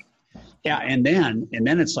you quit. Yeah. And then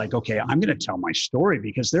it's like, okay, I'm going to tell my story,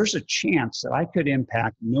 because there's a chance that I could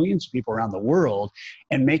impact millions of people around the world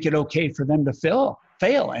and make it okay for them to fail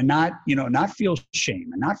and not feel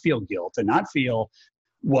shame and not feel guilt and not feel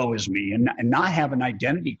woe is me and not have an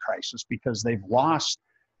identity crisis because they've lost,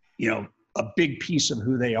 you know, a big piece of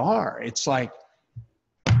who they are. It's like,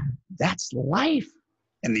 that's life.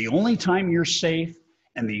 And the only time you're safe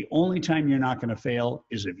and the only time you're not going to fail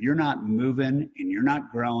is if you're not moving and you're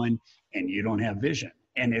not growing and you don't have vision.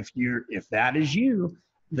 And if that is you,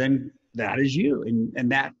 then that is you.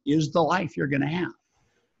 And that is the life you're going to have.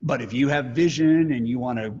 But if you have vision and you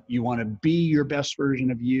want to be your best version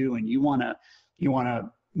of you, and you want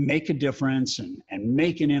to make a difference and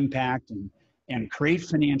make an impact and create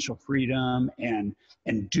financial freedom and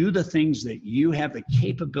do the things that you have the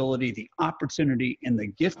capability, the opportunity, and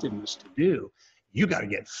the giftedness to do, you got to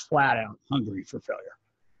get flat out hungry for failure.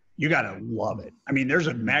 You got to love it. I mean, there's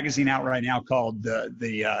a magazine out right now called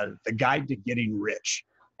the Guide to Getting Rich.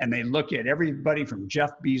 And they look at everybody from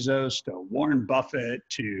Jeff Bezos to Warren Buffett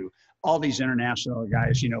to all these international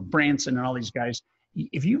guys, Branson and all these guys.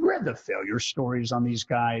 If you read the failure stories on these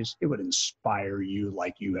guys, it would inspire you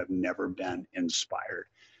like you have never been inspired.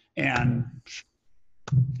 And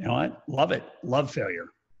you know what? Love it. Love failure.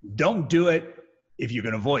 Don't do it if you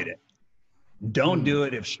can avoid it. Don't do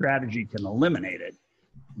it if strategy can eliminate it.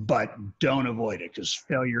 But don't avoid it, because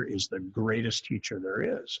failure is the greatest teacher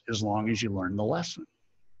there is, as long as you learn the lesson.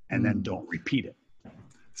 And then don't repeat it.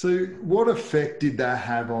 So what effect did that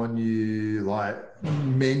have on you, like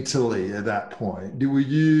mentally at that point? Were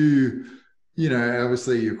you,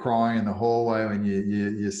 obviously you're crying in the hallway when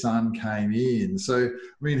your son came in. So, I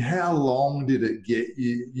mean, how long did it get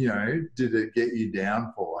you, did it get you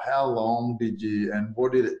down for? How long did you, and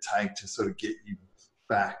what did it take to sort of get you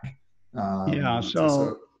back?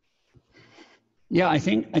 Yeah, I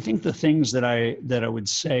think the things that I would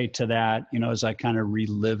say to that, as I kind of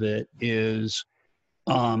relive it, is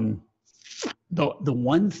the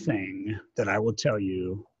one thing that I will tell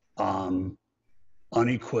you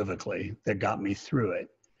unequivocally that got me through it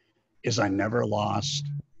is I never lost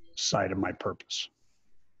sight of my purpose.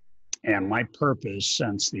 And my purpose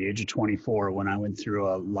since the age of 24, when I went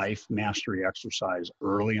through a life mastery exercise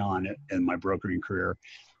early on in my brokering career,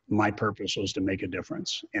 my purpose was to make a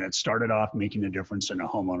difference. And it started off making a difference in a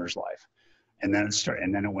homeowner's life. And then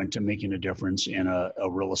it went to making a difference in a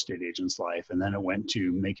real estate agent's life. And then it went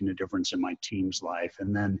to making a difference in my team's life.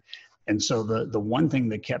 And so the one thing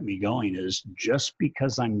that kept me going is, just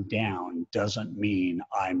because I'm down doesn't mean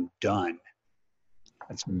I'm done.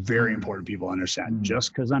 That's very important people understand.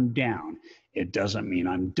 Just because I'm down, it doesn't mean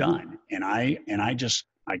I'm done. And I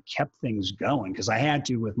kept things going because I had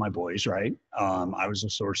to with my boys, right? I was a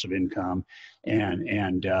source of income,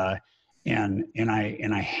 and I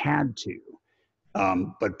had to.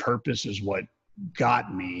 But purpose is what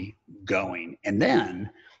got me going. And then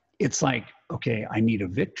it's like, okay, I need a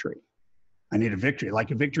victory.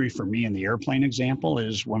 Like a victory for me in the airplane example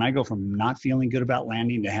is when I go from not feeling good about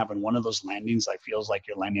landing to having one of those landings that feels like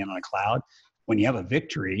you're landing on a cloud. When you have a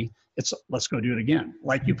victory, it's let's go do it again.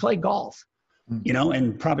 Like you play golf.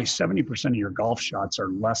 And probably 70% of your golf shots are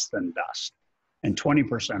less than best and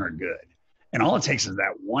 20% are good. And all it takes is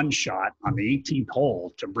that one shot on the 18th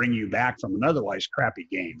hole to bring you back from an otherwise crappy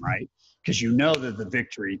game, right? Because you know that the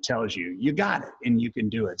victory tells you, you got it and you can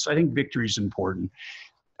do it. So I think victory is important.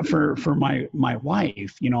 For my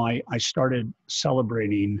wife, I started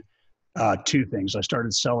celebrating two things. I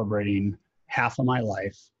started celebrating half of my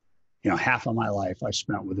life. Half of my life I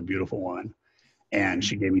spent with a beautiful woman. And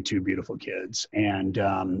she gave me two beautiful kids. And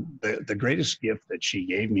the greatest gift that she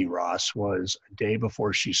gave me, Ross, was a day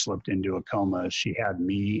before she slipped into a coma. She had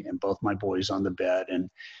me and both my boys on the bed, and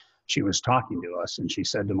she was talking to us. And she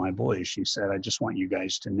said to my boys, she said, I just want you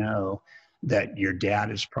guys to know that your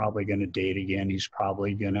dad is probably going to date again. He's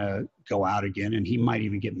probably going to go out again, and he might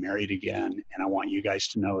even get married again. And I want you guys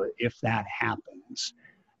to know that if that happens,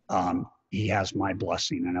 he has my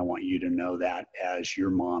blessing, and I want you to know that as your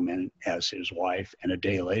mom and as his wife. And a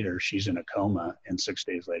day later, she's in a coma, and 6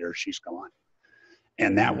 days later, she's gone.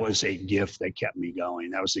 And that was a gift that kept me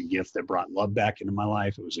going. That was a gift that brought love back into my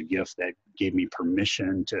life. It was a gift that gave me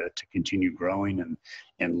permission to continue growing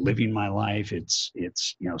and living my life. It's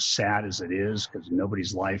sad as it is, because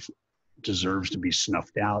nobody's life deserves to be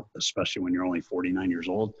snuffed out, especially when you're only 49 years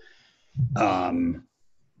old.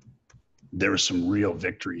 There were some real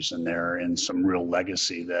victories in there and some real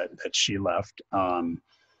legacy that she left.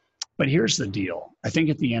 But here's the deal. I think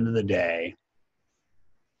at the end of the day,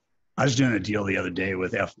 I was doing a deal the other day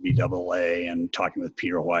with FBAA and talking with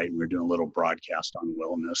Peter White, and we were doing a little broadcast on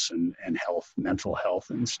wellness and health, mental health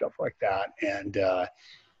and stuff like that. And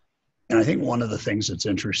I think one of the things that's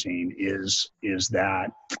interesting is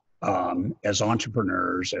that as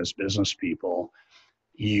entrepreneurs, as business people,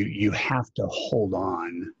 you have to hold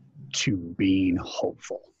on to being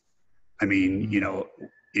hopeful. I mean,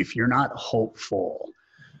 if you're not hopeful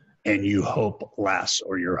and you hope less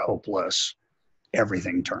or you're hopeless,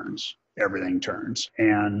 everything turns. Everything turns.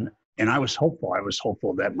 And I was hopeful. I was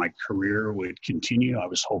hopeful that my career would continue. I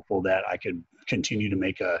was hopeful that I could continue to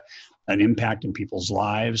make an impact in people's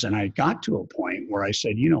lives. And I got to a point where I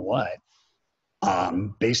said, you know what?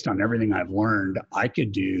 Based on everything I've learned, I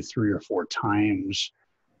could do 3 or 4 times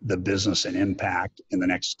the business and impact in the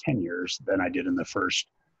next 10 years than I did in the first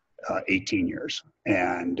 18 years.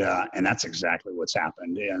 And that's exactly what's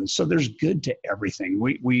happened. And so there's good to everything.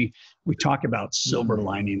 We talk about silver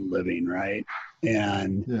lining living, right?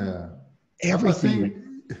 And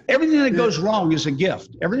everything that goes wrong is a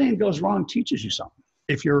gift. Everything that goes wrong teaches you something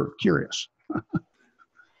if you're curious.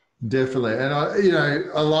 Definitely. And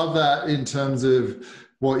I love that in terms of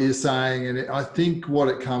what you're saying. And I think what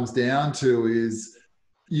it comes down to is,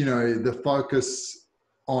 the focus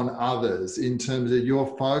on others, in terms of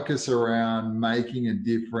your focus around making a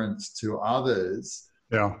difference to others,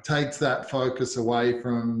 takes that focus away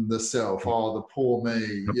from the self. Oh, the poor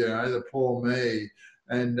me, the poor me.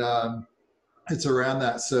 And it's around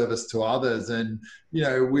that service to others, and,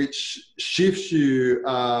 which shifts you,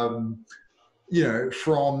 from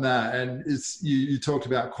that. And it's, you talked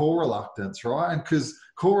about core reluctance, right? And because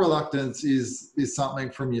core reluctance is something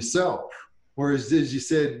from yourself. Whereas, as you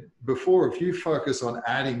said before, if you focus on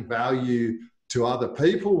adding value to other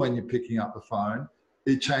people when you're picking up the phone,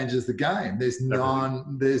 it changes the game. There's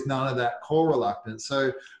none of that core reluctance.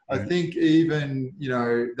 So I think even,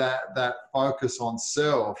 that focus on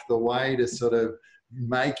self, the way to sort of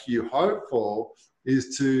make you hopeful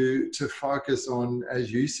is to focus on,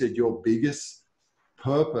 as you said, your biggest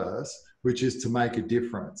purpose, which is to make a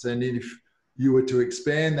difference. And if you were to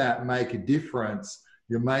expand that and make a difference,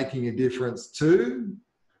 you're making a difference too.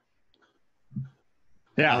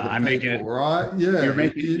 I'm making it right. Yeah,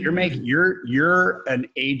 you're an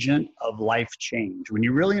agent of life change. When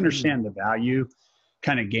you really understand the value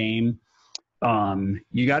kind of game,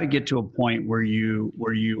 you got to get to a point where you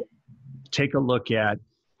take a look at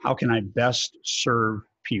how can I best serve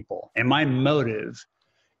people. And my motive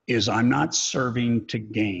is I'm not serving to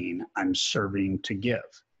gain, I'm serving to give.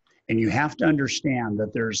 And you have to understand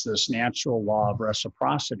that there's this natural law of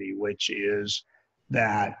reciprocity, which is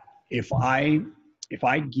that if I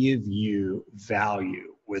give you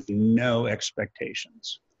value with no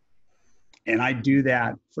expectations, and I do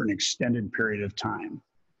that for an extended period of time,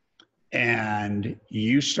 and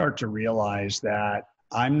you start to realize that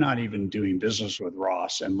I'm not even doing business with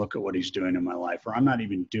Ross and look at what he's doing in my life, or I'm not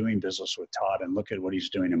even doing business with Todd and look at what he's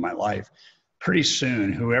doing in my life, pretty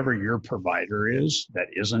soon, whoever your provider is that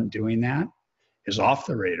isn't doing that is off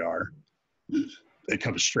the radar. It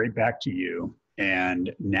comes straight back to you.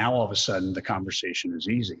 And now all of a sudden the conversation is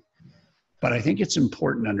easy. But I think it's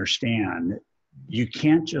important to understand you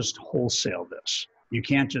can't just wholesale this. You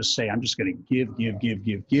can't just say, I'm just going to give.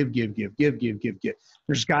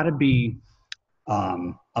 There's got to be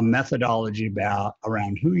a methodology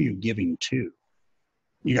around who you're giving to.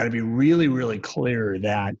 You got to be really, really clear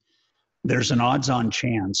that there's an odds-on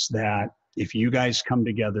chance that if you guys come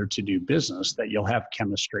together to do business, that you'll have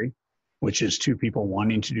chemistry, which is 2 people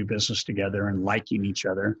wanting to do business together and liking each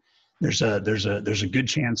other. There's a good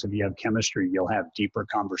chance if you have chemistry, you'll have deeper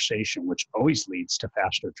conversation, which always leads to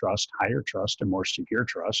faster trust, higher trust, and more secure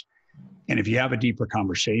trust. And if you have a deeper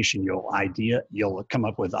conversation, you'll come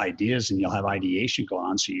up with ideas and you'll have ideation going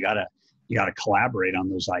on. So you gotta collaborate on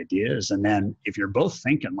those ideas. And then if you're both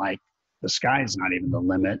thinking like the sky's not even the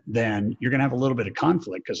limit, then you're going to have a little bit of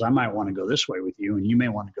conflict because I might want to go this way with you and you may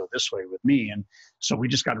want to go this way with me. And so we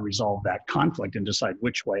just got to resolve that conflict and decide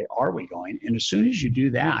which way are we going. And as soon as you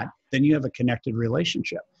do that, then you have a connected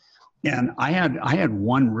relationship. And I had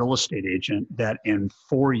one real estate agent that in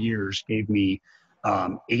 4 years gave me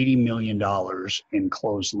 $80 million in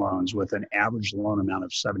closed loans with an average loan amount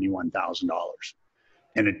of $71,000.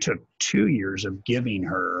 And it took 2 years of giving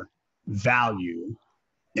her value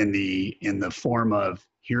in the form of,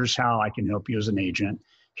 here's how I can help you as an agent.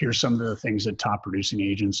 Here's some of the things that top producing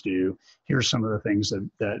agents do. Here's some of the things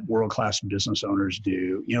that world-class business owners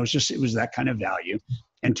do. It was that kind of value.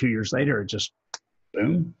 And 2 years later, it just,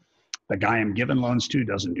 boom. The guy I'm giving loans to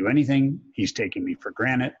doesn't do anything. He's taking me for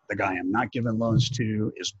granted. The guy I'm not giving loans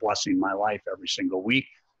to is blessing my life every single week.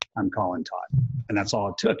 I'm calling Todd. And that's all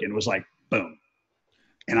it took. And it was like, boom.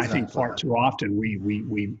 And I think far too often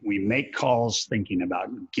we make calls thinking about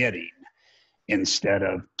getting instead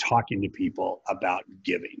of talking to people about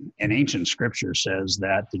giving. And ancient scripture says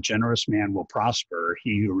that the generous man will prosper.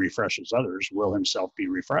 He who refreshes others will himself be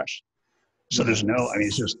refreshed. So there's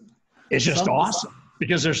it's just awesome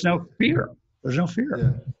because there's no fear. There's no fear.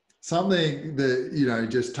 Yeah. Something that,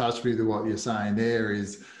 just touched me to what you're saying there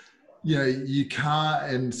is, you know, you can't,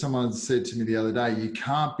 and someone said to me the other day, you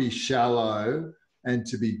can't be shallow and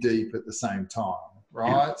to be deep at the same time, Yeah.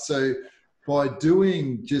 right? So by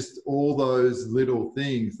doing just all those little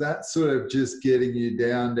things, that's sort of just getting you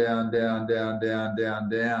down, down, down, down, down, down,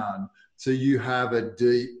 down. So you have a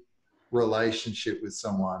deep relationship with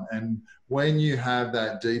someone. And when you have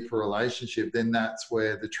that deeper relationship, then that's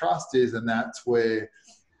where the trust is, and that's where,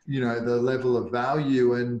 you know, the level of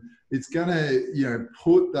value, and it's going to, you know,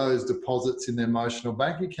 put those deposits in their emotional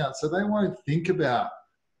bank account, so they won't think about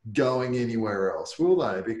going anywhere else, will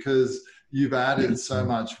they? Because you've added so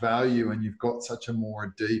much value and you've got such a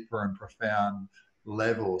more deeper and profound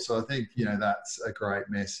level. So I think, you know, that's a great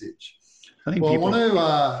message. I think Well, people.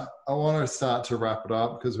 I want to start to wrap it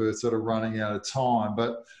up because we're sort of running out of time.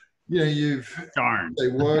 But you know, Darn.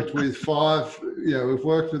 we've worked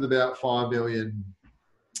with about 5 million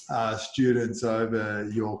students over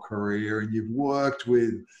your career, and you've worked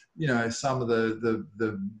with, you know, some of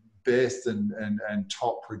the best and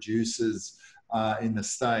top producers in the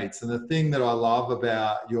States. And the thing that I love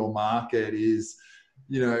about your market is,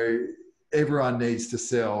 you know, everyone needs to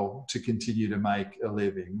sell to continue to make a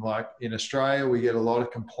living. Like in Australia, we get a lot of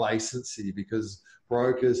complacency because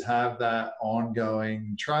brokers have that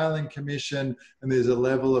ongoing trailing commission, and there's a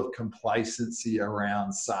level of complacency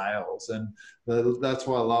around sales. And that's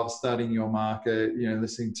why I love studying your market, you know,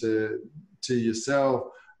 listening to yourself,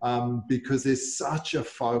 because there's such a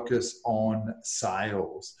focus on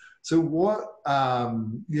sales. So what are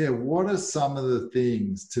some of the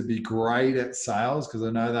things to be great at sales? Because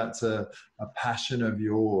I know that's a passion of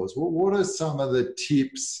yours. What are some of the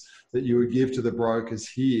tips that you would give to the brokers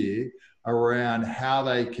here around how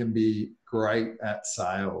they can be great at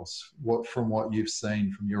sales, from what you've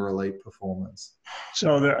seen from your elite performance?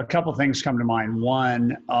 So there are a couple of things come to mind.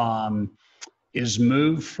 One is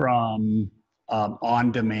move from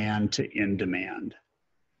on demand to in demand.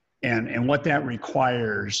 And what that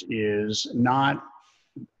requires is not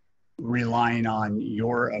relying on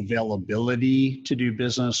your availability to do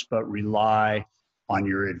business, but rely on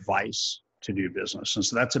your advice to do business. And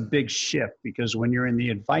so that's a big shift, because when you're in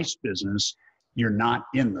the advice business, you're not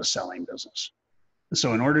in the selling business.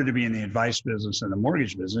 So in order to be in the advice business and the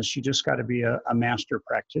mortgage business, you just got to be a master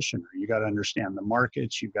practitioner. You got to understand the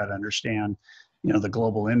markets. You've got to understand, you know, the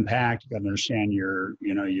global impact. You got to understand your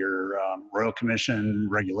Royal Commission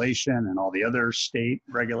regulation and all the other state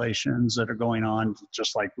regulations that are going on,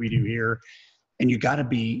 just like we do here. And you got to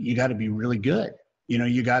be really good. You know,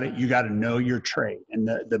 you got to know your trade. And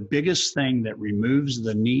the biggest thing that removes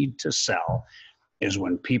the need to sell is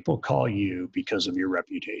when people call you because of your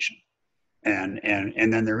reputation. And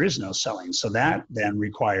then there is no selling. So that then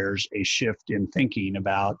requires a shift in thinking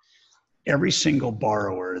about every single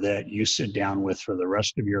borrower that you sit down with for the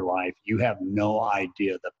rest of your life. You have no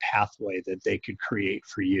idea the pathway that they could create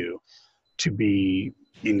for you to be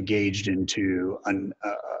engaged into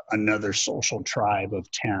another social tribe of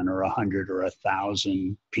 10 or 100 or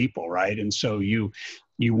 1,000 people, right? And so you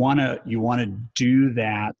want to do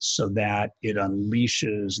that so that it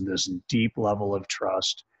unleashes this deep level of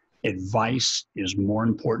trust. Advice is more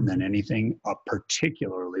important than anything,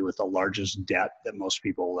 particularly with the largest debt that most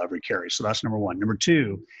people will ever carry. So that's number one. Number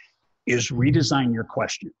two is redesign your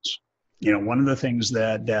questions. You know, one of the things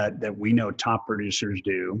that we know top producers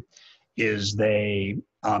do is they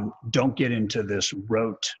don't get into this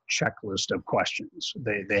rote checklist of questions.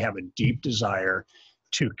 They have a deep desire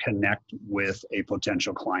to connect with a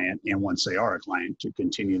potential client, and once they are a client, to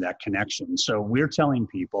continue that connection. So we're telling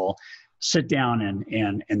people, sit down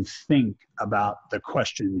and think about the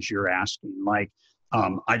questions you're asking. Like,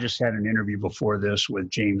 I just had an interview before this with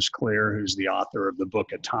James Clear, who's the author of the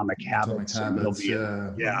book Atomic Habits. And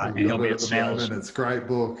he'll be at Sales. It's a great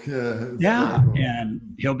book. And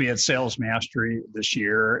he'll be at Sales Mastery this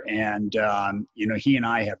year. And you know, he and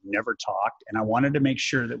I have never talked, and I wanted to make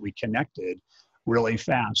sure that we connected really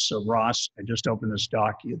fast. So Ross, I just opened this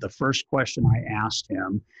doc. The first question I asked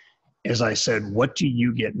him is, I said, what do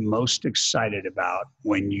you get most excited about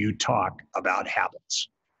when you talk about habits?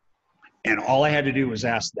 And all I had to do was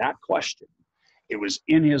ask that question. It was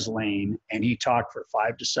in his lane, and he talked for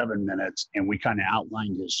 5 to 7 minutes, and we kind of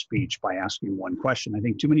outlined his speech by asking one question. I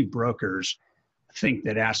think too many brokers think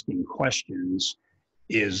that asking questions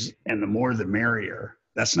is, and the more the merrier.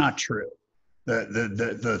 That's not true.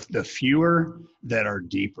 The fewer that are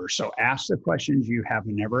deeper. So ask the questions you have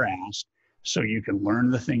never asked, so you can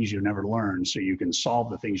learn the things you've never learned, so you can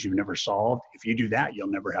solve the things you've never solved. If you do that, you'll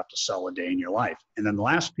never have to sell a day in your life. And then the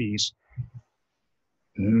last piece,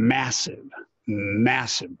 massive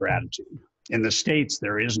gratitude. In the States,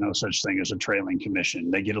 there is no such thing as a trailing commission.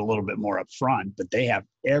 They get a little bit more upfront, but they have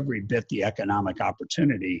every bit the economic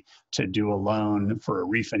opportunity to do a loan for a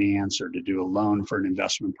refinance, or to do a loan for an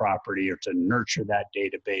investment property, or to nurture that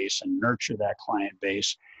database and nurture that client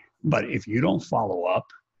base. But if you don't follow up,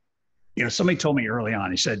 somebody told me early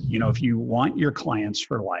on, he said, if you want your clients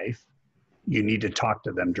for life, you need to talk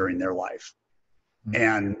to them during their life.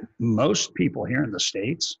 And most people here in the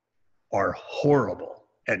States are horrible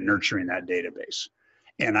at nurturing that database.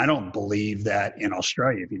 And I don't believe that in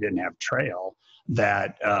Australia, if you didn't have trail,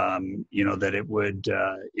 that, that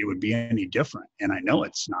it would be any different. And I know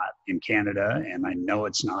it's not in Canada, and I know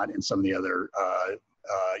it's not in some of the other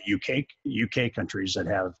UK countries that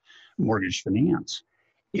have mortgage finance.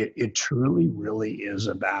 It truly really is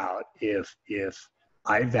about, if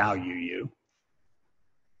I value you,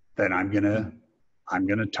 then I'm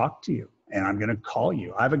gonna talk to you, and I'm gonna call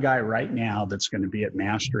you. I have a guy right now that's going to be at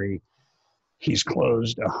Mastery. He's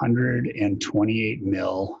closed 128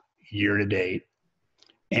 mil year to date,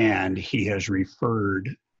 and he has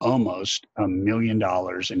referred almost $1 million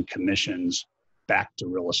in commissions back to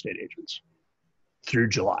real estate agents through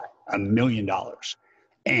July. $1 million,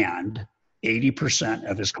 and 80%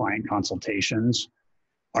 of his client consultations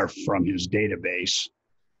are from his database,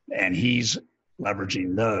 and he's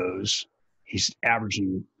leveraging those. He's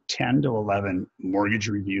averaging 10 to 11 mortgage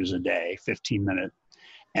reviews a day, 15-minute,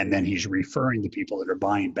 and then he's referring the people that are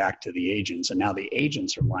buying back to the agents. And now the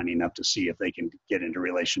agents are lining up to see if they can get into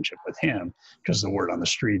relationship with him, because the word on the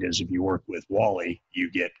street is, if you work with Wally, you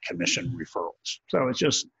get commission referrals. So it's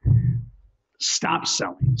just stop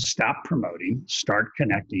selling, stop promoting, start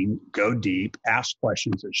connecting, go deep, ask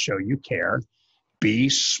questions that show you care, be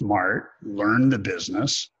smart, learn the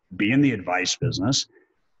business, be in the advice business,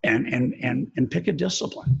 and pick a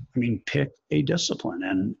discipline. I mean, pick a discipline,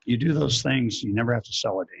 and you do those things, you never have to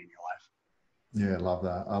sell a day in your life. Yeah, I love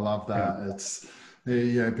that. I love that. Yeah. It's,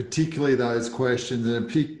 particularly those questions, and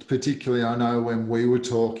particularly, I know when we were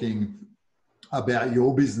talking about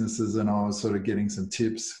your businesses, and I was sort of getting some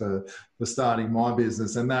tips for starting my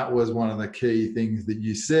business. And that was one of the key things that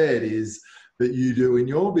you said, is that you do in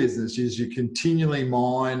your business, is you continually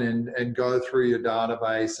mine and go through your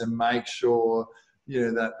database and make sure,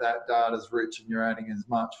 that data is rich, and you're adding as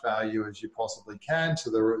much value as you possibly can to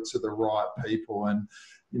the right people. And,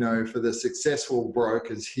 for the successful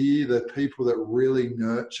brokers here, the people that really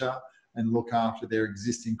nurture and look after their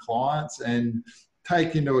existing clients and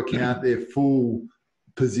take into account their full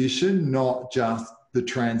position, not just the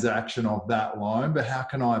transaction of that loan, but how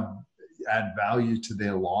can I add value to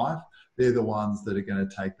their life? They're the ones that are going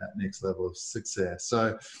to take that next level of success.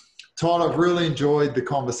 So, Todd, I've really enjoyed the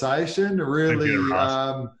conversation. Really,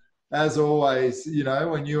 as always,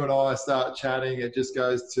 when you and I start chatting, it just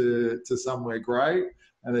goes to somewhere great,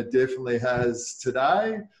 and it definitely has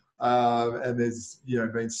today. And there's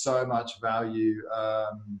been so much value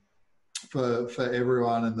for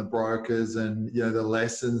everyone, and the brokers, and the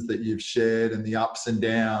lessons that you've shared, and the ups and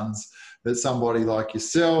downs that somebody like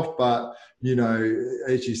yourself, but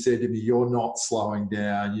as you said to me, you're not slowing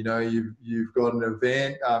down. You've got an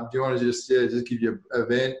event. Do you want to just give your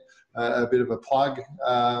event a bit of a plug?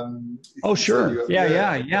 Oh, sure.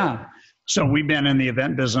 Yeah. So we've been in the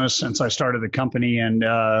event business since I started the company, and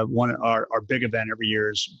our big event every year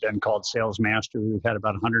has been called Sales Mastery. We've had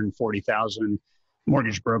about 140,000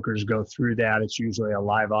 mortgage brokers go through that. It's usually a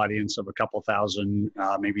live audience of a couple thousand,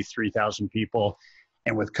 maybe 3,000 people.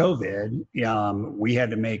 And with COVID, we had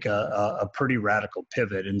to make a pretty radical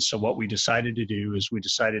pivot. And so what we decided to do is we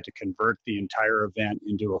decided to convert the entire event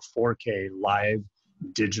into a 4K live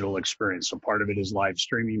digital experience. So part of it is live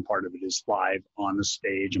streaming, part of it is live on the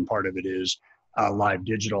stage, and part of it is live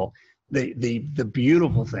digital. The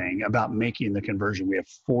beautiful thing about making the conversion, we have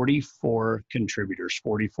 44 contributors,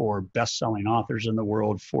 44 best-selling authors in the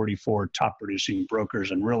world, 44 top-producing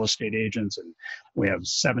brokers and real estate agents, and we have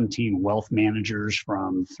 17 wealth managers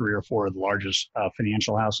from 3 or 4 of the largest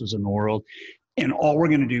financial houses in the world. And all we're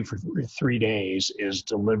going to do for 3 days is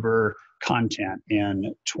deliver content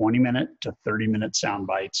in 20-minute to 30-minute sound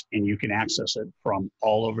bites, and you can access it from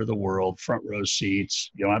all over the world, front row seats.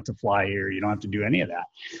 You don't have to fly here. You don't have to do any of that.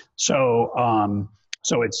 So,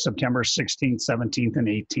 so it's September 16th, 17th, and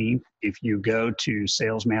 18th. If you go to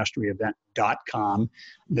salesmasteryevent.com,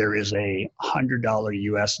 there is a $100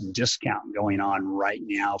 US discount going on right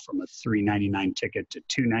now from a $399 ticket to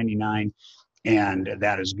 $299. And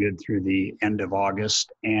that is good through the end of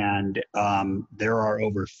August. And there are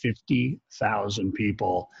over 50,000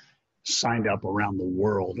 people signed up around the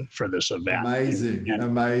world for this event. Amazing. And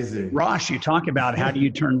amazing. Ross, you talk about how do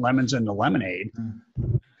you turn lemons into lemonade.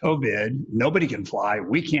 COVID, nobody can fly.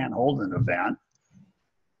 We can't hold an event.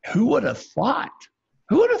 Who would have thought?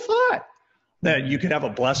 Who would have thought that you could have a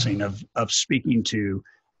blessing of speaking to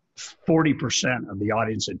 40% of the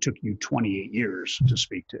audience that took you 28 years to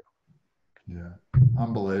speak to? Yeah,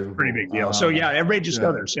 unbelievable. Pretty big deal. So yeah, everybody just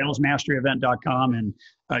go there, salesmasteryevent.com, and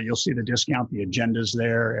you'll see the discount, the agenda's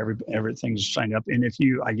there, everything's signed up. And if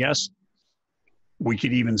you, I guess we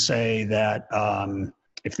could even say that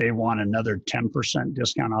if they want another 10%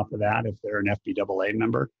 discount off of that, if they're an FBAA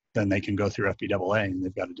member, then they can go through FBAA and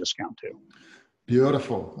they've got a discount too.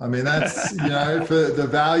 Beautiful. I mean, that's, you know, for the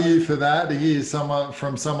value for that to hear someone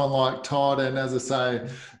like Todd. And as I say,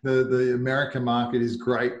 the American market is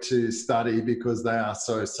great to study because they are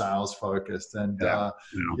so sales focused, and,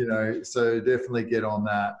 you know, so definitely get on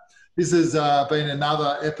that. This has been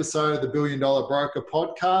another episode of the $1 Billion Broker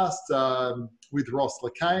podcast with Ross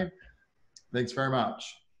Le Quesne. Thanks very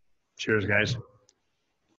much. Cheers, guys.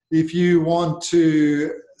 If you want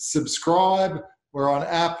to subscribe, we're on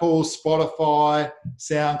Apple, Spotify,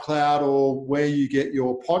 SoundCloud, or where you get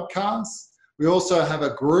your podcasts. We also have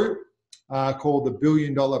a group called the $1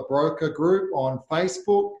 Billion Broker Group on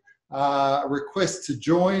Facebook. Request to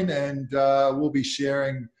join, and we'll be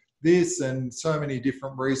sharing this and so many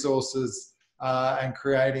different resources and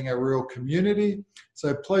creating a real community.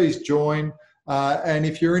 So please join. And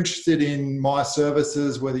if you're interested in my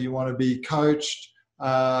services, whether you want to be coached,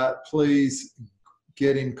 please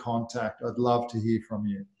get in contact. I'd love to hear from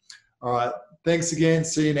you. All right. Thanks again.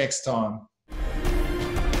 See you next time.